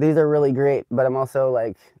 these are really great, but I'm also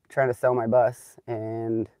like trying to sell my bus,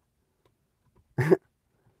 and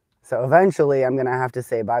so eventually I'm gonna have to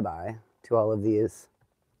say bye-bye to all of these.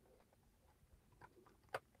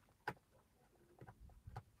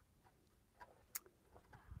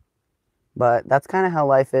 But that's kind of how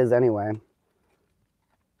life is anyway.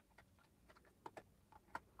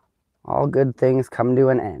 All good things come to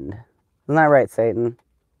an end. Isn't that right, Satan?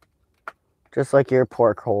 Just like your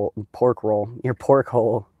pork roll, your pork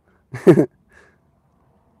hole.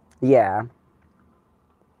 Yeah.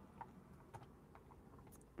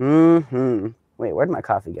 Wait, where'd my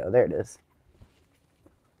coffee go? There it is.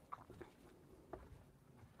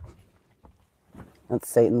 That's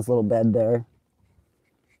Satan's little bed there.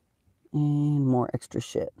 And more extra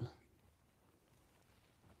shit.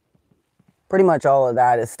 Pretty much all of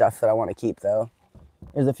that is stuff that I want to keep, though.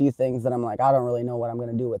 There's a few things that I'm like, I don't really know what I'm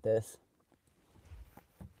going to do with this.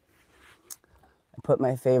 I put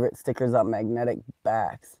my favorite stickers on magnetic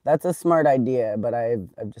backs. That's a smart idea, but I've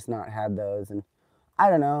just not had those. And I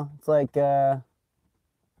don't know. It's like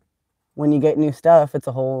when you get new stuff, it's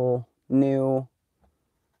a whole new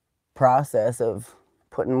process of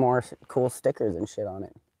putting more cool stickers and shit on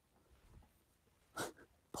it.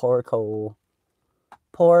 Pork hole.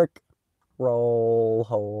 Pork roll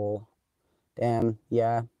hole. Damn,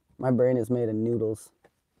 yeah. My brain is made of noodles.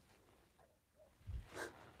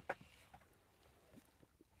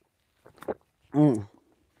 Damn.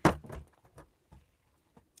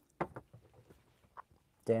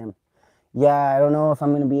 Yeah, I don't know if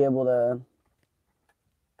I'm going to be able to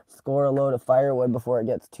score a load of firewood before it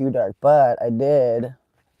gets too dark, but I did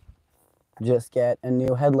just get a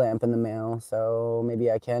new headlamp in the mail, so maybe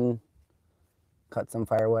I can cut some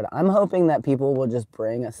firewood. I'm hoping that people will just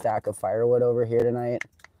bring a stack of firewood over here tonight.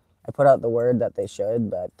 I put out the word that they should,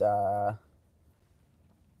 but I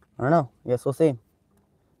don't know. I guess we'll see.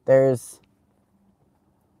 There's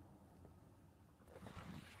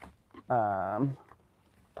a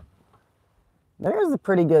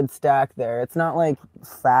pretty good stack there. It's not like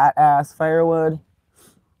fat ass firewood.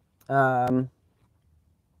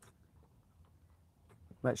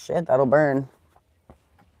 But shit, that'll burn.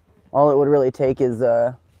 All it would really take is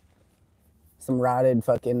some rotted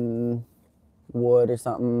fucking wood or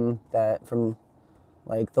something that from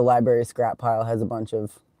like the library scrap pile has a bunch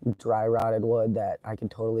of dry rotted wood that I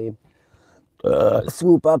could totally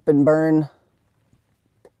swoop up and burn.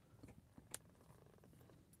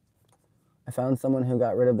 I found someone who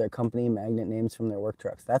got rid of their company magnet names from their work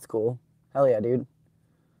trucks. That's cool. Hell yeah, dude.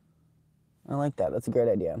 I like that. That's a great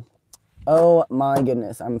idea. Oh my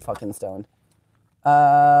goodness, I'm fucking stoned.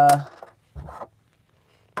 Hell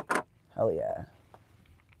yeah.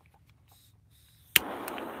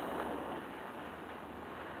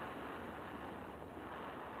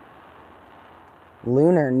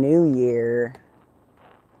 Lunar New Year.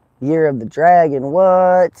 Year of the Dragon.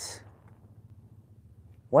 What?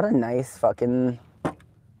 What a nice fucking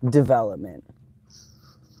development.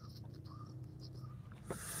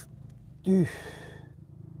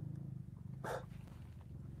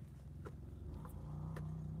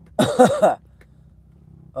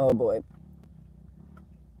 Oh boy.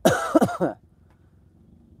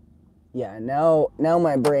 Yeah, now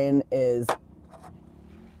my brain is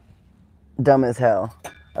dumb as hell. I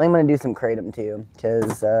think I'm gonna do some kratom too,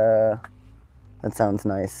 because that sounds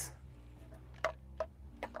nice.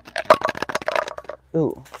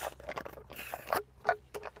 Ooh.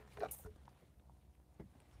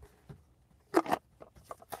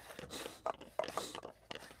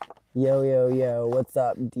 Yo, yo, yo, what's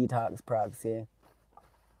up, Detox Proxy?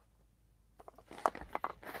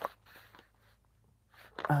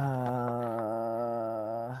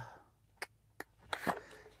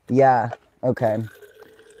 Yeah, okay.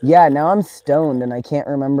 Yeah, now I'm stoned and I can't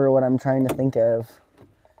remember what I'm trying to think of.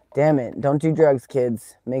 Damn it, don't do drugs,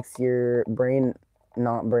 kids. Makes your brain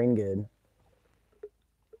not brain good.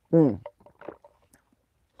 Oh,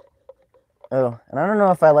 and I don't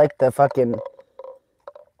know if I like the fucking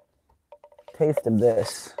taste of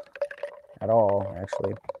this at all,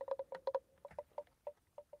 actually.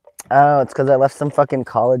 Oh, it's because I left some fucking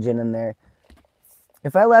collagen in there.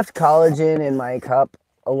 If I left collagen in my cup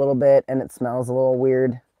a little bit and it smells a little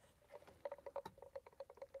weird,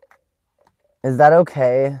 is that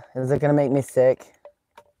okay? Is it gonna make me sick?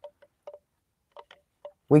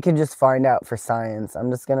 We could just find out for science.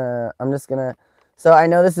 I'm just gonna, so I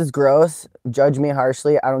know this is gross. Judge me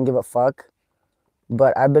harshly. I don't give a fuck.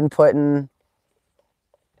 But I've been putting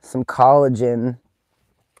some collagen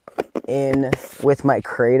in with my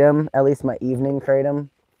kratom, at least my evening kratom.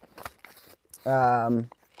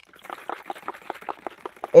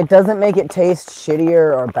 It doesn't make it taste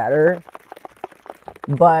shittier or better,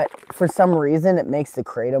 but for some reason it makes the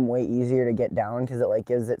kratom way easier to get down because it like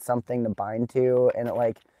gives it something to bind to, and it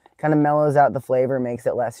like kind of mellows out the flavor, makes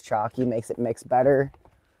it less chalky, makes it mix better,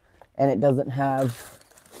 and it doesn't have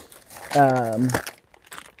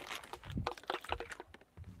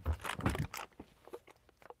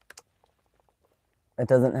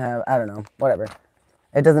I don't know, whatever.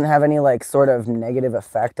 It doesn't have any like sort of negative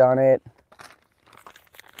effect on it.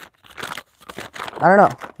 I don't know.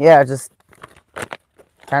 Yeah, it just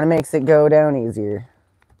kind of makes it go down easier.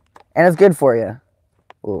 And it's good for you.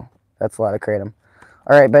 Ooh, that's a lot of kratom.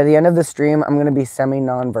 All right, by the end of the stream, I'm going to be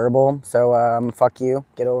semi-non-verbal. So, fuck you.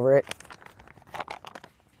 Get over it.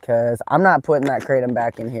 Because I'm not putting that kratom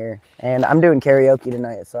back in here. And I'm doing karaoke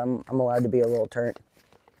tonight, so I'm allowed to be a little turnt.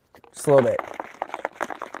 Just a little bit.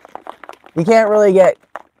 You can't really get...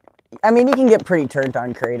 I mean, you can get pretty turnt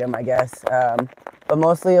on kratom, I guess. But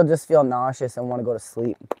mostly you'll just feel nauseous and want to go to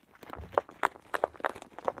sleep.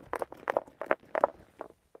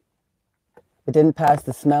 It didn't pass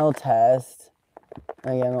the smell test.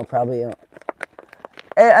 Oh, yeah, no, probably.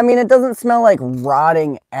 I mean, it doesn't smell like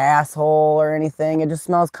rotting asshole or anything. It just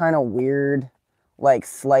smells kind of weird, like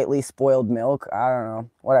slightly spoiled milk. I don't know.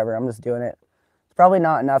 Whatever. I'm just doing it. It's probably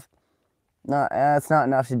not enough. It's not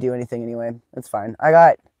enough to do anything anyway. It's fine. I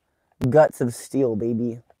got guts of steel,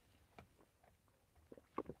 baby.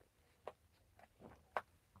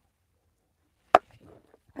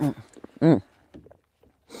 I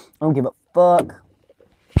don't give a fuck.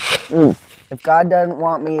 If God doesn't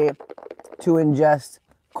want me to ingest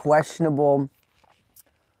questionable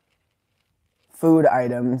food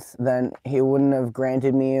items, then he wouldn't have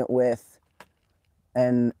granted me with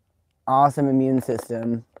an awesome immune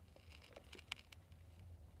system.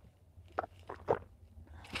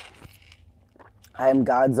 I am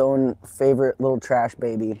God's own favorite little trash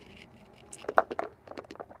baby.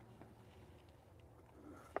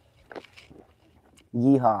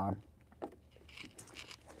 Yeehaw.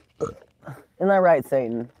 Isn't that right,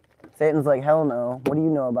 Satan? Satan's like, hell no. What do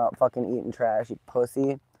you know about fucking eating trash, you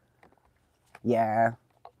pussy? Yeah.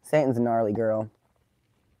 Satan's a gnarly girl.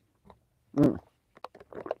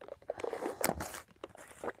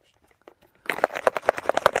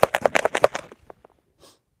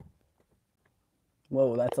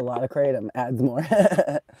 Whoa, that's a lot of kratom. Adds more.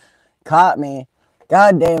 Caught me.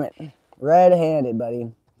 God damn it. Red-handed,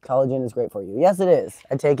 buddy. Collagen is great for you. Yes, it is.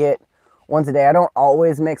 I take it once a day. I don't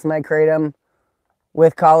always mix my kratom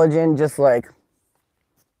with collagen, just like,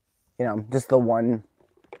 you know, just the one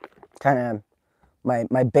kind of my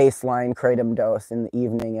baseline kratom dose in the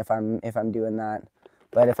evening if I'm doing that.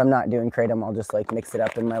 But if I'm not doing kratom, I'll just like mix it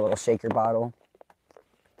up in my little shaker bottle.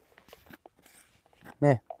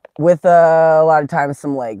 With a lot of times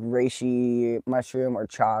some like reishi mushroom or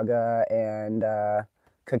chaga and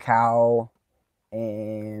cacao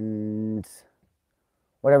and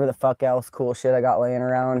whatever the fuck else cool shit I got laying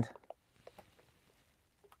around.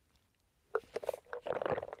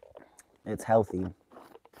 It's healthy.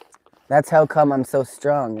 That's how come I'm so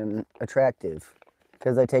strong and attractive,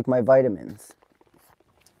 because I take my vitamins.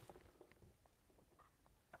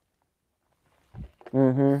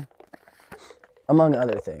 Among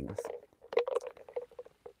other things.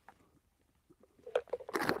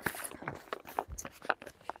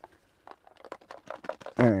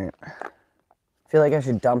 Alright. I feel like I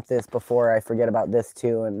should dump this before I forget about this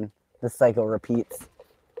too and the cycle repeats.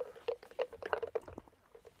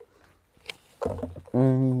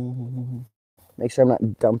 Make sure I'm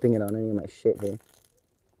not dumping it on any of my shit here.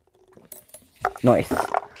 Nice.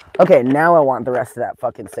 Okay, now I want the rest of that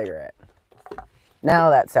fucking cigarette. Now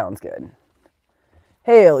that sounds good.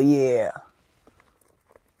 Hell yeah.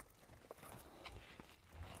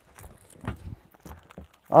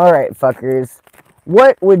 Alright, fuckers.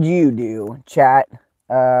 What would you do, chat?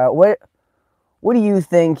 What do you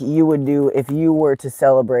think you would do if you were to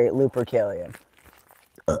celebrate Lupercalia?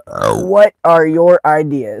 What are your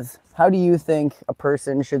ideas? How do you think a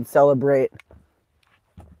person should celebrate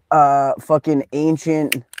fucking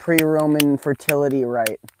ancient pre-Roman fertility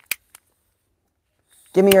rite?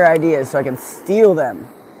 Give me your ideas so I can steal them.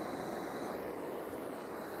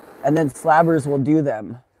 And then slabbers will do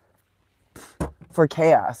them for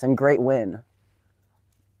chaos and great win.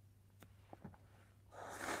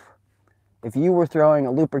 If you were throwing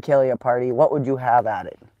a Lupercalia party, what would you have at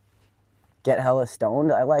it? Get hella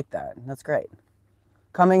stoned? I like that. That's great.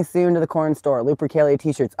 Coming soon to the corn store. Lupercalia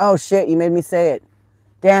t-shirts. Oh shit, you made me say it.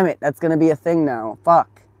 Damn it, that's gonna be a thing now.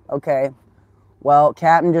 Fuck. Okay. Well,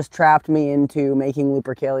 Captain just trapped me into making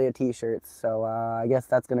Lupercalia t-shirts, so I guess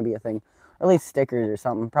that's gonna be a thing. Or at least stickers or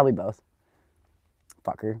something. Probably both.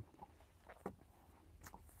 Fucker.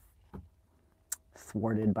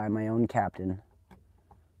 Thwarted by my own captain.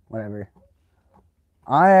 Whatever.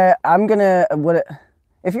 I'm gonna...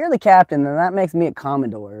 If you're the captain, then that makes me a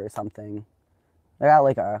commodore or something. I got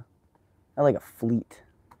like a fleet.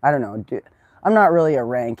 I don't know. Dude, I'm not really a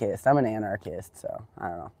rankist. I'm an anarchist, so I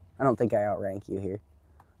don't know. I don't think I outrank you here.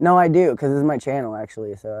 No, I do, because this is my channel,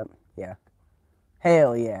 actually, so yeah.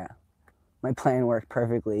 Hell yeah. My plan worked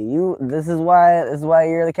perfectly. This is why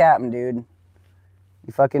you're the captain, dude.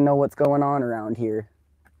 You fucking know what's going on around here.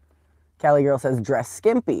 Cali Girl says, dress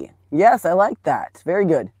skimpy. Yes, I like that. Very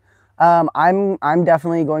good. I'm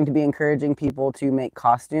definitely going to be encouraging people to make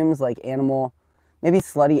costumes, like maybe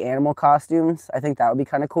slutty animal costumes. I think that would be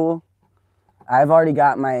kind of cool. I've already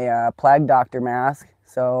got my Plague Doctor mask,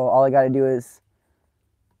 so all I got to do is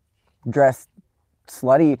dress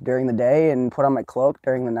slutty during the day and put on my cloak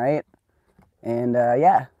during the night. And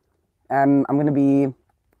yeah, I'm going to be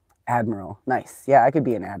Admiral. Nice. Yeah, I could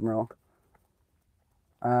be an Admiral.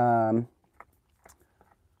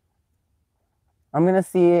 I'm going to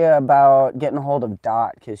see about getting a hold of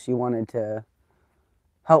Dot, because she wanted to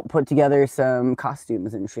help put together some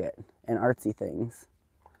costumes and shit and artsy things.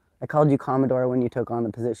 I called you Commodore when you took on the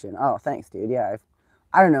position. Oh, thanks, dude. Yeah,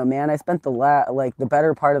 I don't know, man. I spent the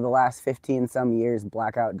better part of the last 15 some years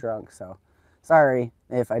blackout drunk, so sorry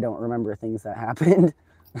if I don't remember things that happened.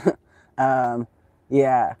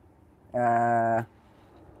 Yeah.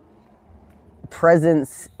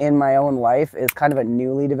 Presence in my own life is kind of a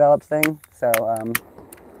newly developed thing, so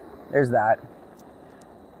there's that.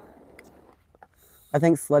 I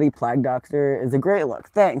think Slutty Plague Doctor is a great look.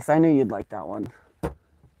 Thanks, I knew you'd like that one.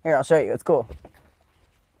 Here, I'll show you, it's cool.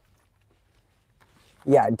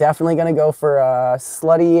 Yeah, definitely gonna go for a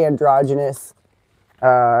slutty androgynous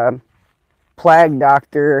Plague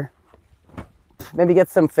Doctor. Maybe get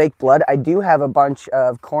some fake blood. I do have a bunch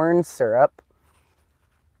of corn syrup.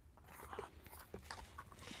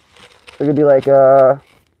 It could be like oh,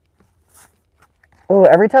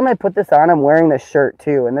 every time I put this on, I'm wearing this shirt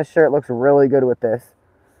too, and this shirt looks really good with this.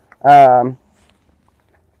 Yeah,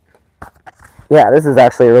 this is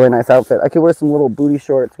actually a really nice outfit. I could wear some little booty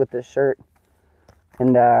shorts with this shirt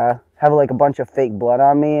and have like a bunch of fake blood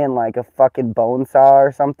on me and like a fucking bone saw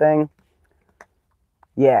or something.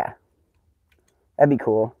 Yeah, that'd be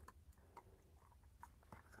cool.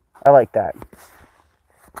 I like that.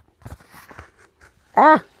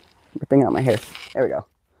 Ah! Ripping out my hair. There we go.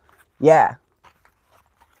 Yeah.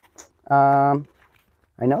 I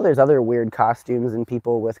know there's other weird costumes and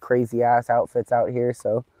people with crazy ass outfits out here,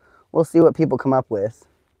 so we'll see what people come up with.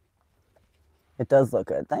 It does look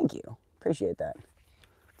good. Thank you. Appreciate that.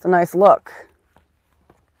 It's a nice look.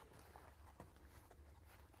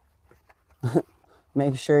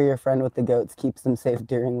 Make sure your friend with the goats keeps them safe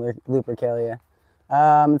during Lupercalia.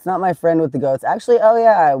 It's not my friend with the goats. Actually, oh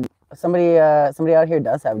yeah, somebody out here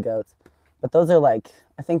does have goats, but those are like,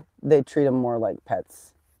 I think they treat them more like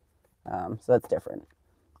pets, so that's different.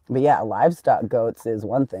 But yeah, livestock goats is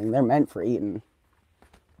one thing. They're meant for eating.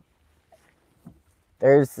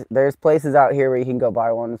 There's places out here where you can go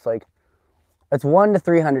buy one. It's like, it's $100 to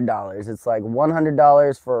 $300. It's like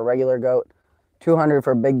 $100 for a regular goat, $200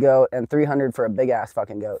 for a big goat, and $300 for a big ass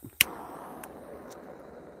fucking goat.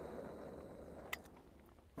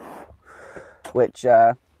 Which,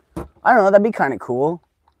 I don't know, that'd be kind of cool.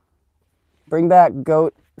 Bring back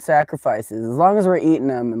goat sacrifices, as long as we're eating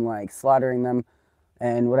them and, like, slaughtering them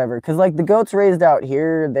and whatever. Because, like, the goats raised out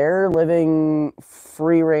here, they're living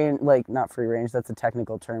free range, like, not free range, that's a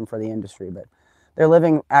technical term for the industry, but they're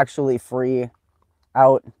living actually free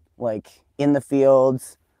out, like in the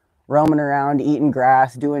fields, roaming around, eating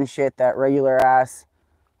grass, doing shit that regular ass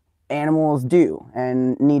animals do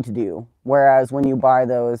and need to do. Whereas when you buy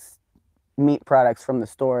those meat products from the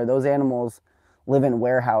store, those animals live in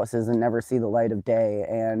warehouses and never see the light of day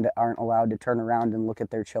and aren't allowed to turn around and look at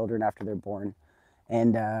their children after they're born,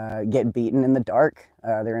 and get beaten in the dark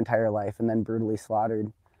their entire life and then brutally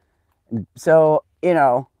slaughtered. So, you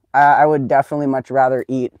know, I would definitely much rather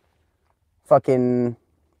eat fucking,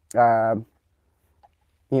 uh,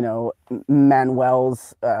 you know,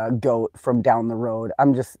 Manuel's goat from down the road. I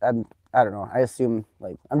don't know. I assume,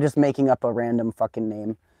 like, I'm just making up a random fucking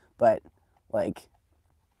name, but, like,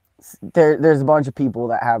 there's a bunch of people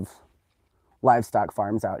that have livestock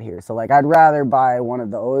farms out here. So, like, I'd rather buy one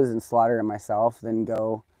of those and slaughter it myself than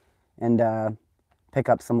go and pick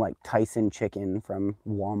up some, like, Tyson chicken from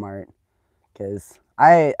Walmart. Because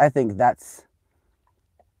I think that's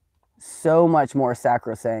so much more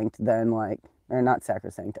sacrosanct than, like, or not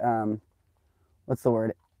sacrosanct, what's the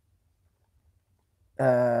word?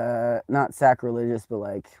 Not sacrilegious, but,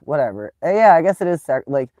 like, whatever. Yeah, I guess it is,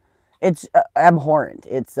 like, it's abhorrent.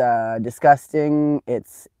 It's disgusting.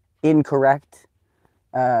 It's incorrect.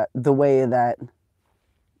 The way that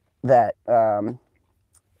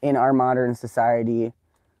in our modern society,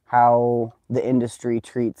 how the industry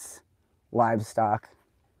treats livestock,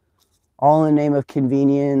 all in the name of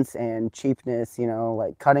convenience and cheapness, you know,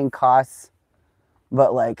 like cutting costs.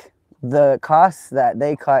 But, like, the costs that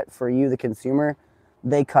they cut for you, the consumer,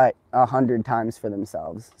 they cut 100 times for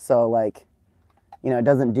themselves. So, like, you know, it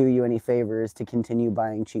doesn't do you any favors to continue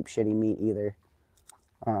buying cheap, shitty meat either.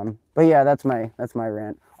 But yeah, that's my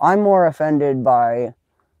rant. I'm more offended by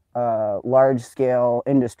large-scale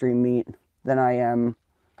industry meat than I am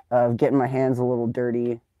of getting my hands a little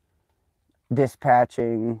dirty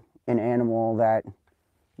dispatching an animal that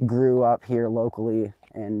grew up here locally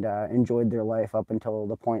and enjoyed their life up until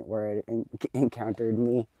the point where it encountered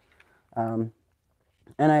me. And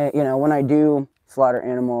I, you know, when I do slaughter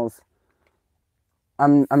animals,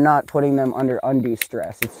 I'm not putting them under undue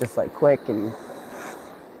stress. It's just like quick and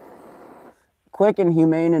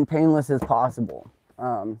humane and painless as possible.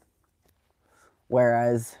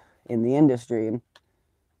 Whereas in the industry,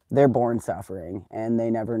 they're born suffering and they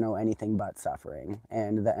never know anything but suffering.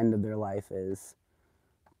 And the end of their life is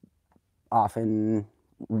often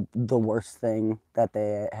the worst thing that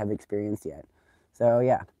they have experienced yet. So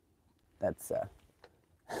yeah, that's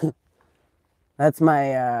that's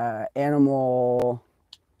my animal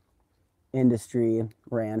industry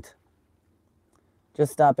rant.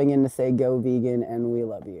 Just stopping in to say go vegan and we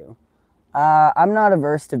love you. I'm not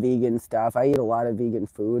averse to vegan stuff. I eat a lot of vegan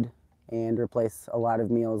food and replace a lot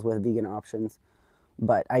of meals with vegan options,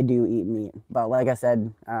 but I do eat meat. But like I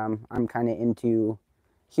said, I'm kind of into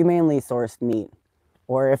humanely sourced meat,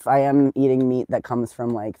 or if I am eating meat that comes from,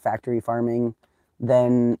 like, factory farming,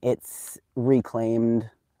 then it's reclaimed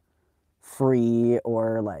free,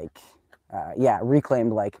 or, like, yeah,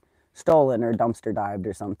 reclaimed, like stolen or dumpster dived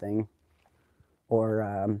or something,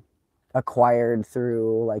 or acquired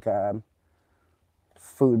through, like, a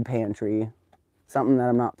food pantry, something that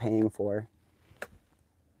I'm not paying for.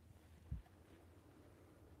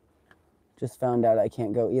 Just found out I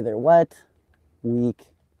can't go either. What? Weak.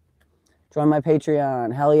 Join my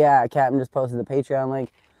Patreon. Hell yeah. Captain just posted the Patreon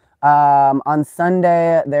link. On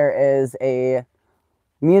Sunday, there is a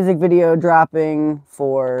music video dropping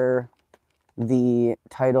for the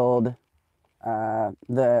titled,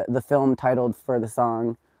 the film titled for the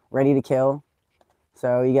song Ready to Kill.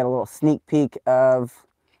 So you get a little sneak peek of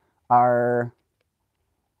our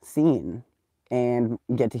scene and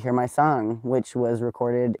get to hear my song, which was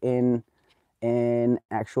recorded in an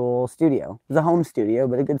actual studio. It's a home studio,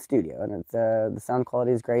 but a good studio, and it's the sound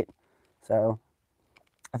quality is great. So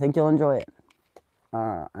I think you'll enjoy it,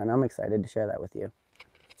 and I'm excited to share that with you.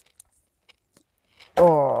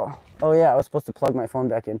 Oh yeah, I was supposed to plug my phone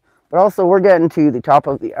back in, but also we're getting to the top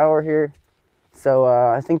of the hour here, so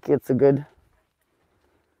I think it's a good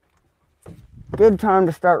time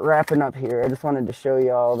to start wrapping up here. I just wanted to show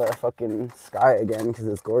you all the fucking sky again because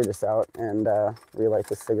it's gorgeous out, and relight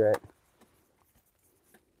this cigarette.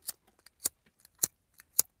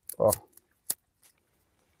 Oh, I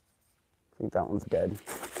think that one's dead.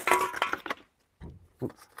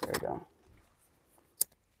 Oops, there we go.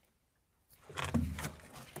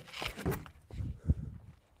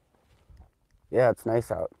 Yeah, it's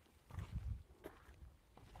nice out.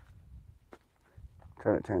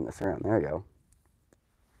 Trying to turn this around. There we go.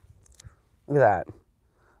 Look at that.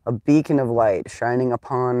 A beacon of light shining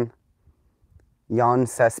upon yon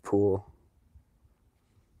cesspool.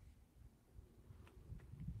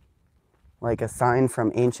 Like a sign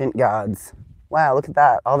from ancient gods. Wow, look at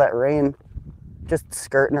that. All that rain just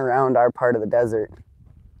skirting around our part of the desert.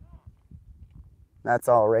 That's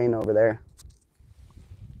all rain over there.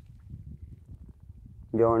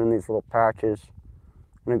 Going in these little patches.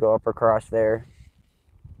 I'm gonna go up across there.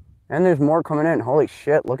 And there's more coming in. Holy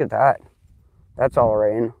shit, look at that. That's all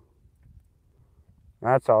rain.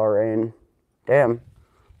 That's all rain. Damn,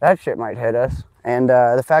 that shit might hit us. And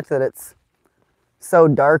the fact that it's so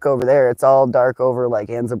dark over there, it's all dark over like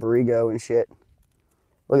Anza-Borrego and shit.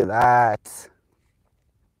 Look at that.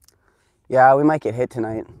 Yeah, we might get hit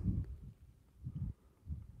tonight. I'm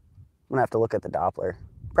gonna have to look at the Doppler.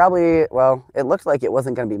 Probably, well, it looked like it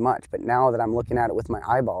wasn't gonna be much, but now that I'm looking at it with my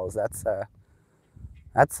eyeballs, that's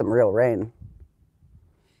some real rain.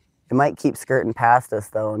 It might keep skirting past us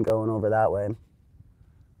though and going over that way.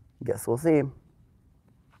 Guess we'll see.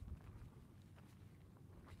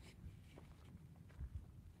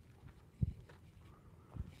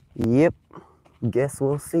 Yep, guess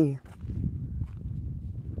we'll see.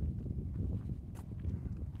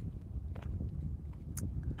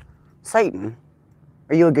 Satan,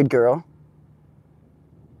 are you a good girl?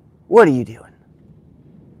 What are you doing?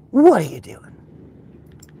 What are you doing?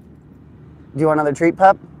 Do you want another treat,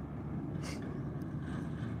 pup?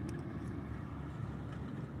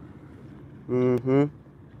 Mm-hmm.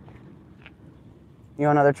 You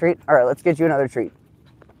want another treat? All right, let's get you another treat.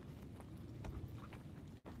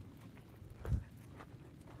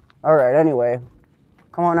 All right, anyway,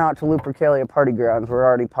 come on out to Lupercalia Party Grounds. We're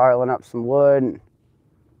already piling up some wood and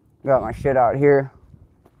got my shit out here.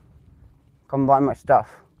 Come buy my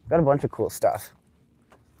stuff. Got a bunch of cool stuff.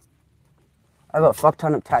 I have a fuck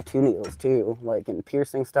ton of tattoo needles too, like and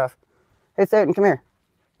piercing stuff. Hey, Satan, come here.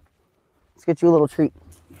 Let's get you a little treat.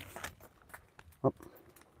 Oh.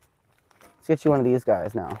 Let's get you one of these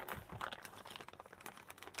guys now.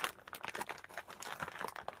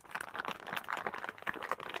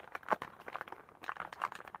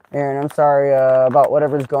 Aaron, I'm sorry about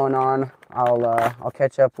whatever's going on. I'll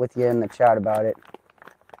catch up with you in the chat about it.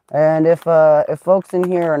 And if folks in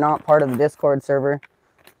here are not part of the Discord server,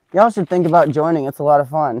 y'all should think about joining. It's a lot of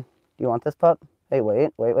fun. Do you want this, pup? Hey,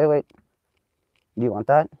 wait. Do you want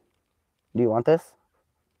that? Do you want this?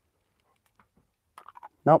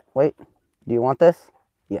 Nope, wait. Do you want this?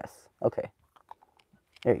 Yes. Okay.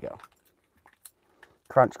 There you go.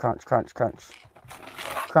 Crunch, crunch, crunch, crunch.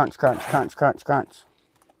 Crunch, crunch, crunch, crunch, crunch.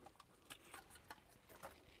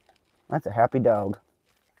 That's a happy dog.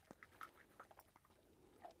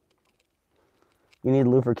 You need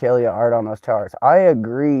Lupercalia art on those towers. I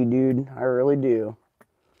agree, dude. I really do.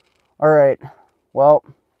 All right. Well,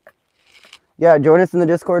 yeah, join us in the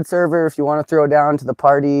Discord server if you want to throw down to the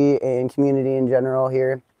party and community in general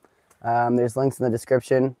here. There's links in the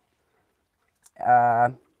description.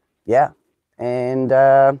 Yeah. And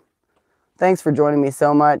thanks for joining me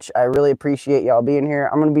so much. I really appreciate y'all being here.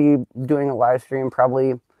 I'm going to be doing a live stream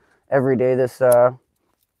probably every day this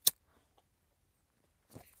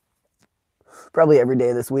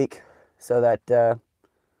week, so that I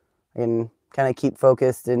can kind of keep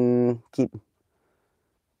focused and keep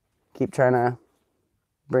trying to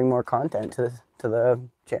bring more content to the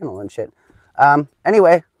channel and shit.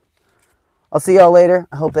 Anyway, I'll see y'all later.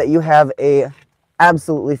 I hope that you have a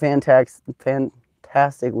absolutely fantastic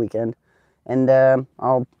weekend, and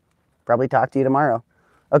I'll probably talk to you tomorrow.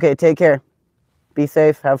 Okay, take care. Be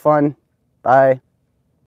safe. Have fun. Bye.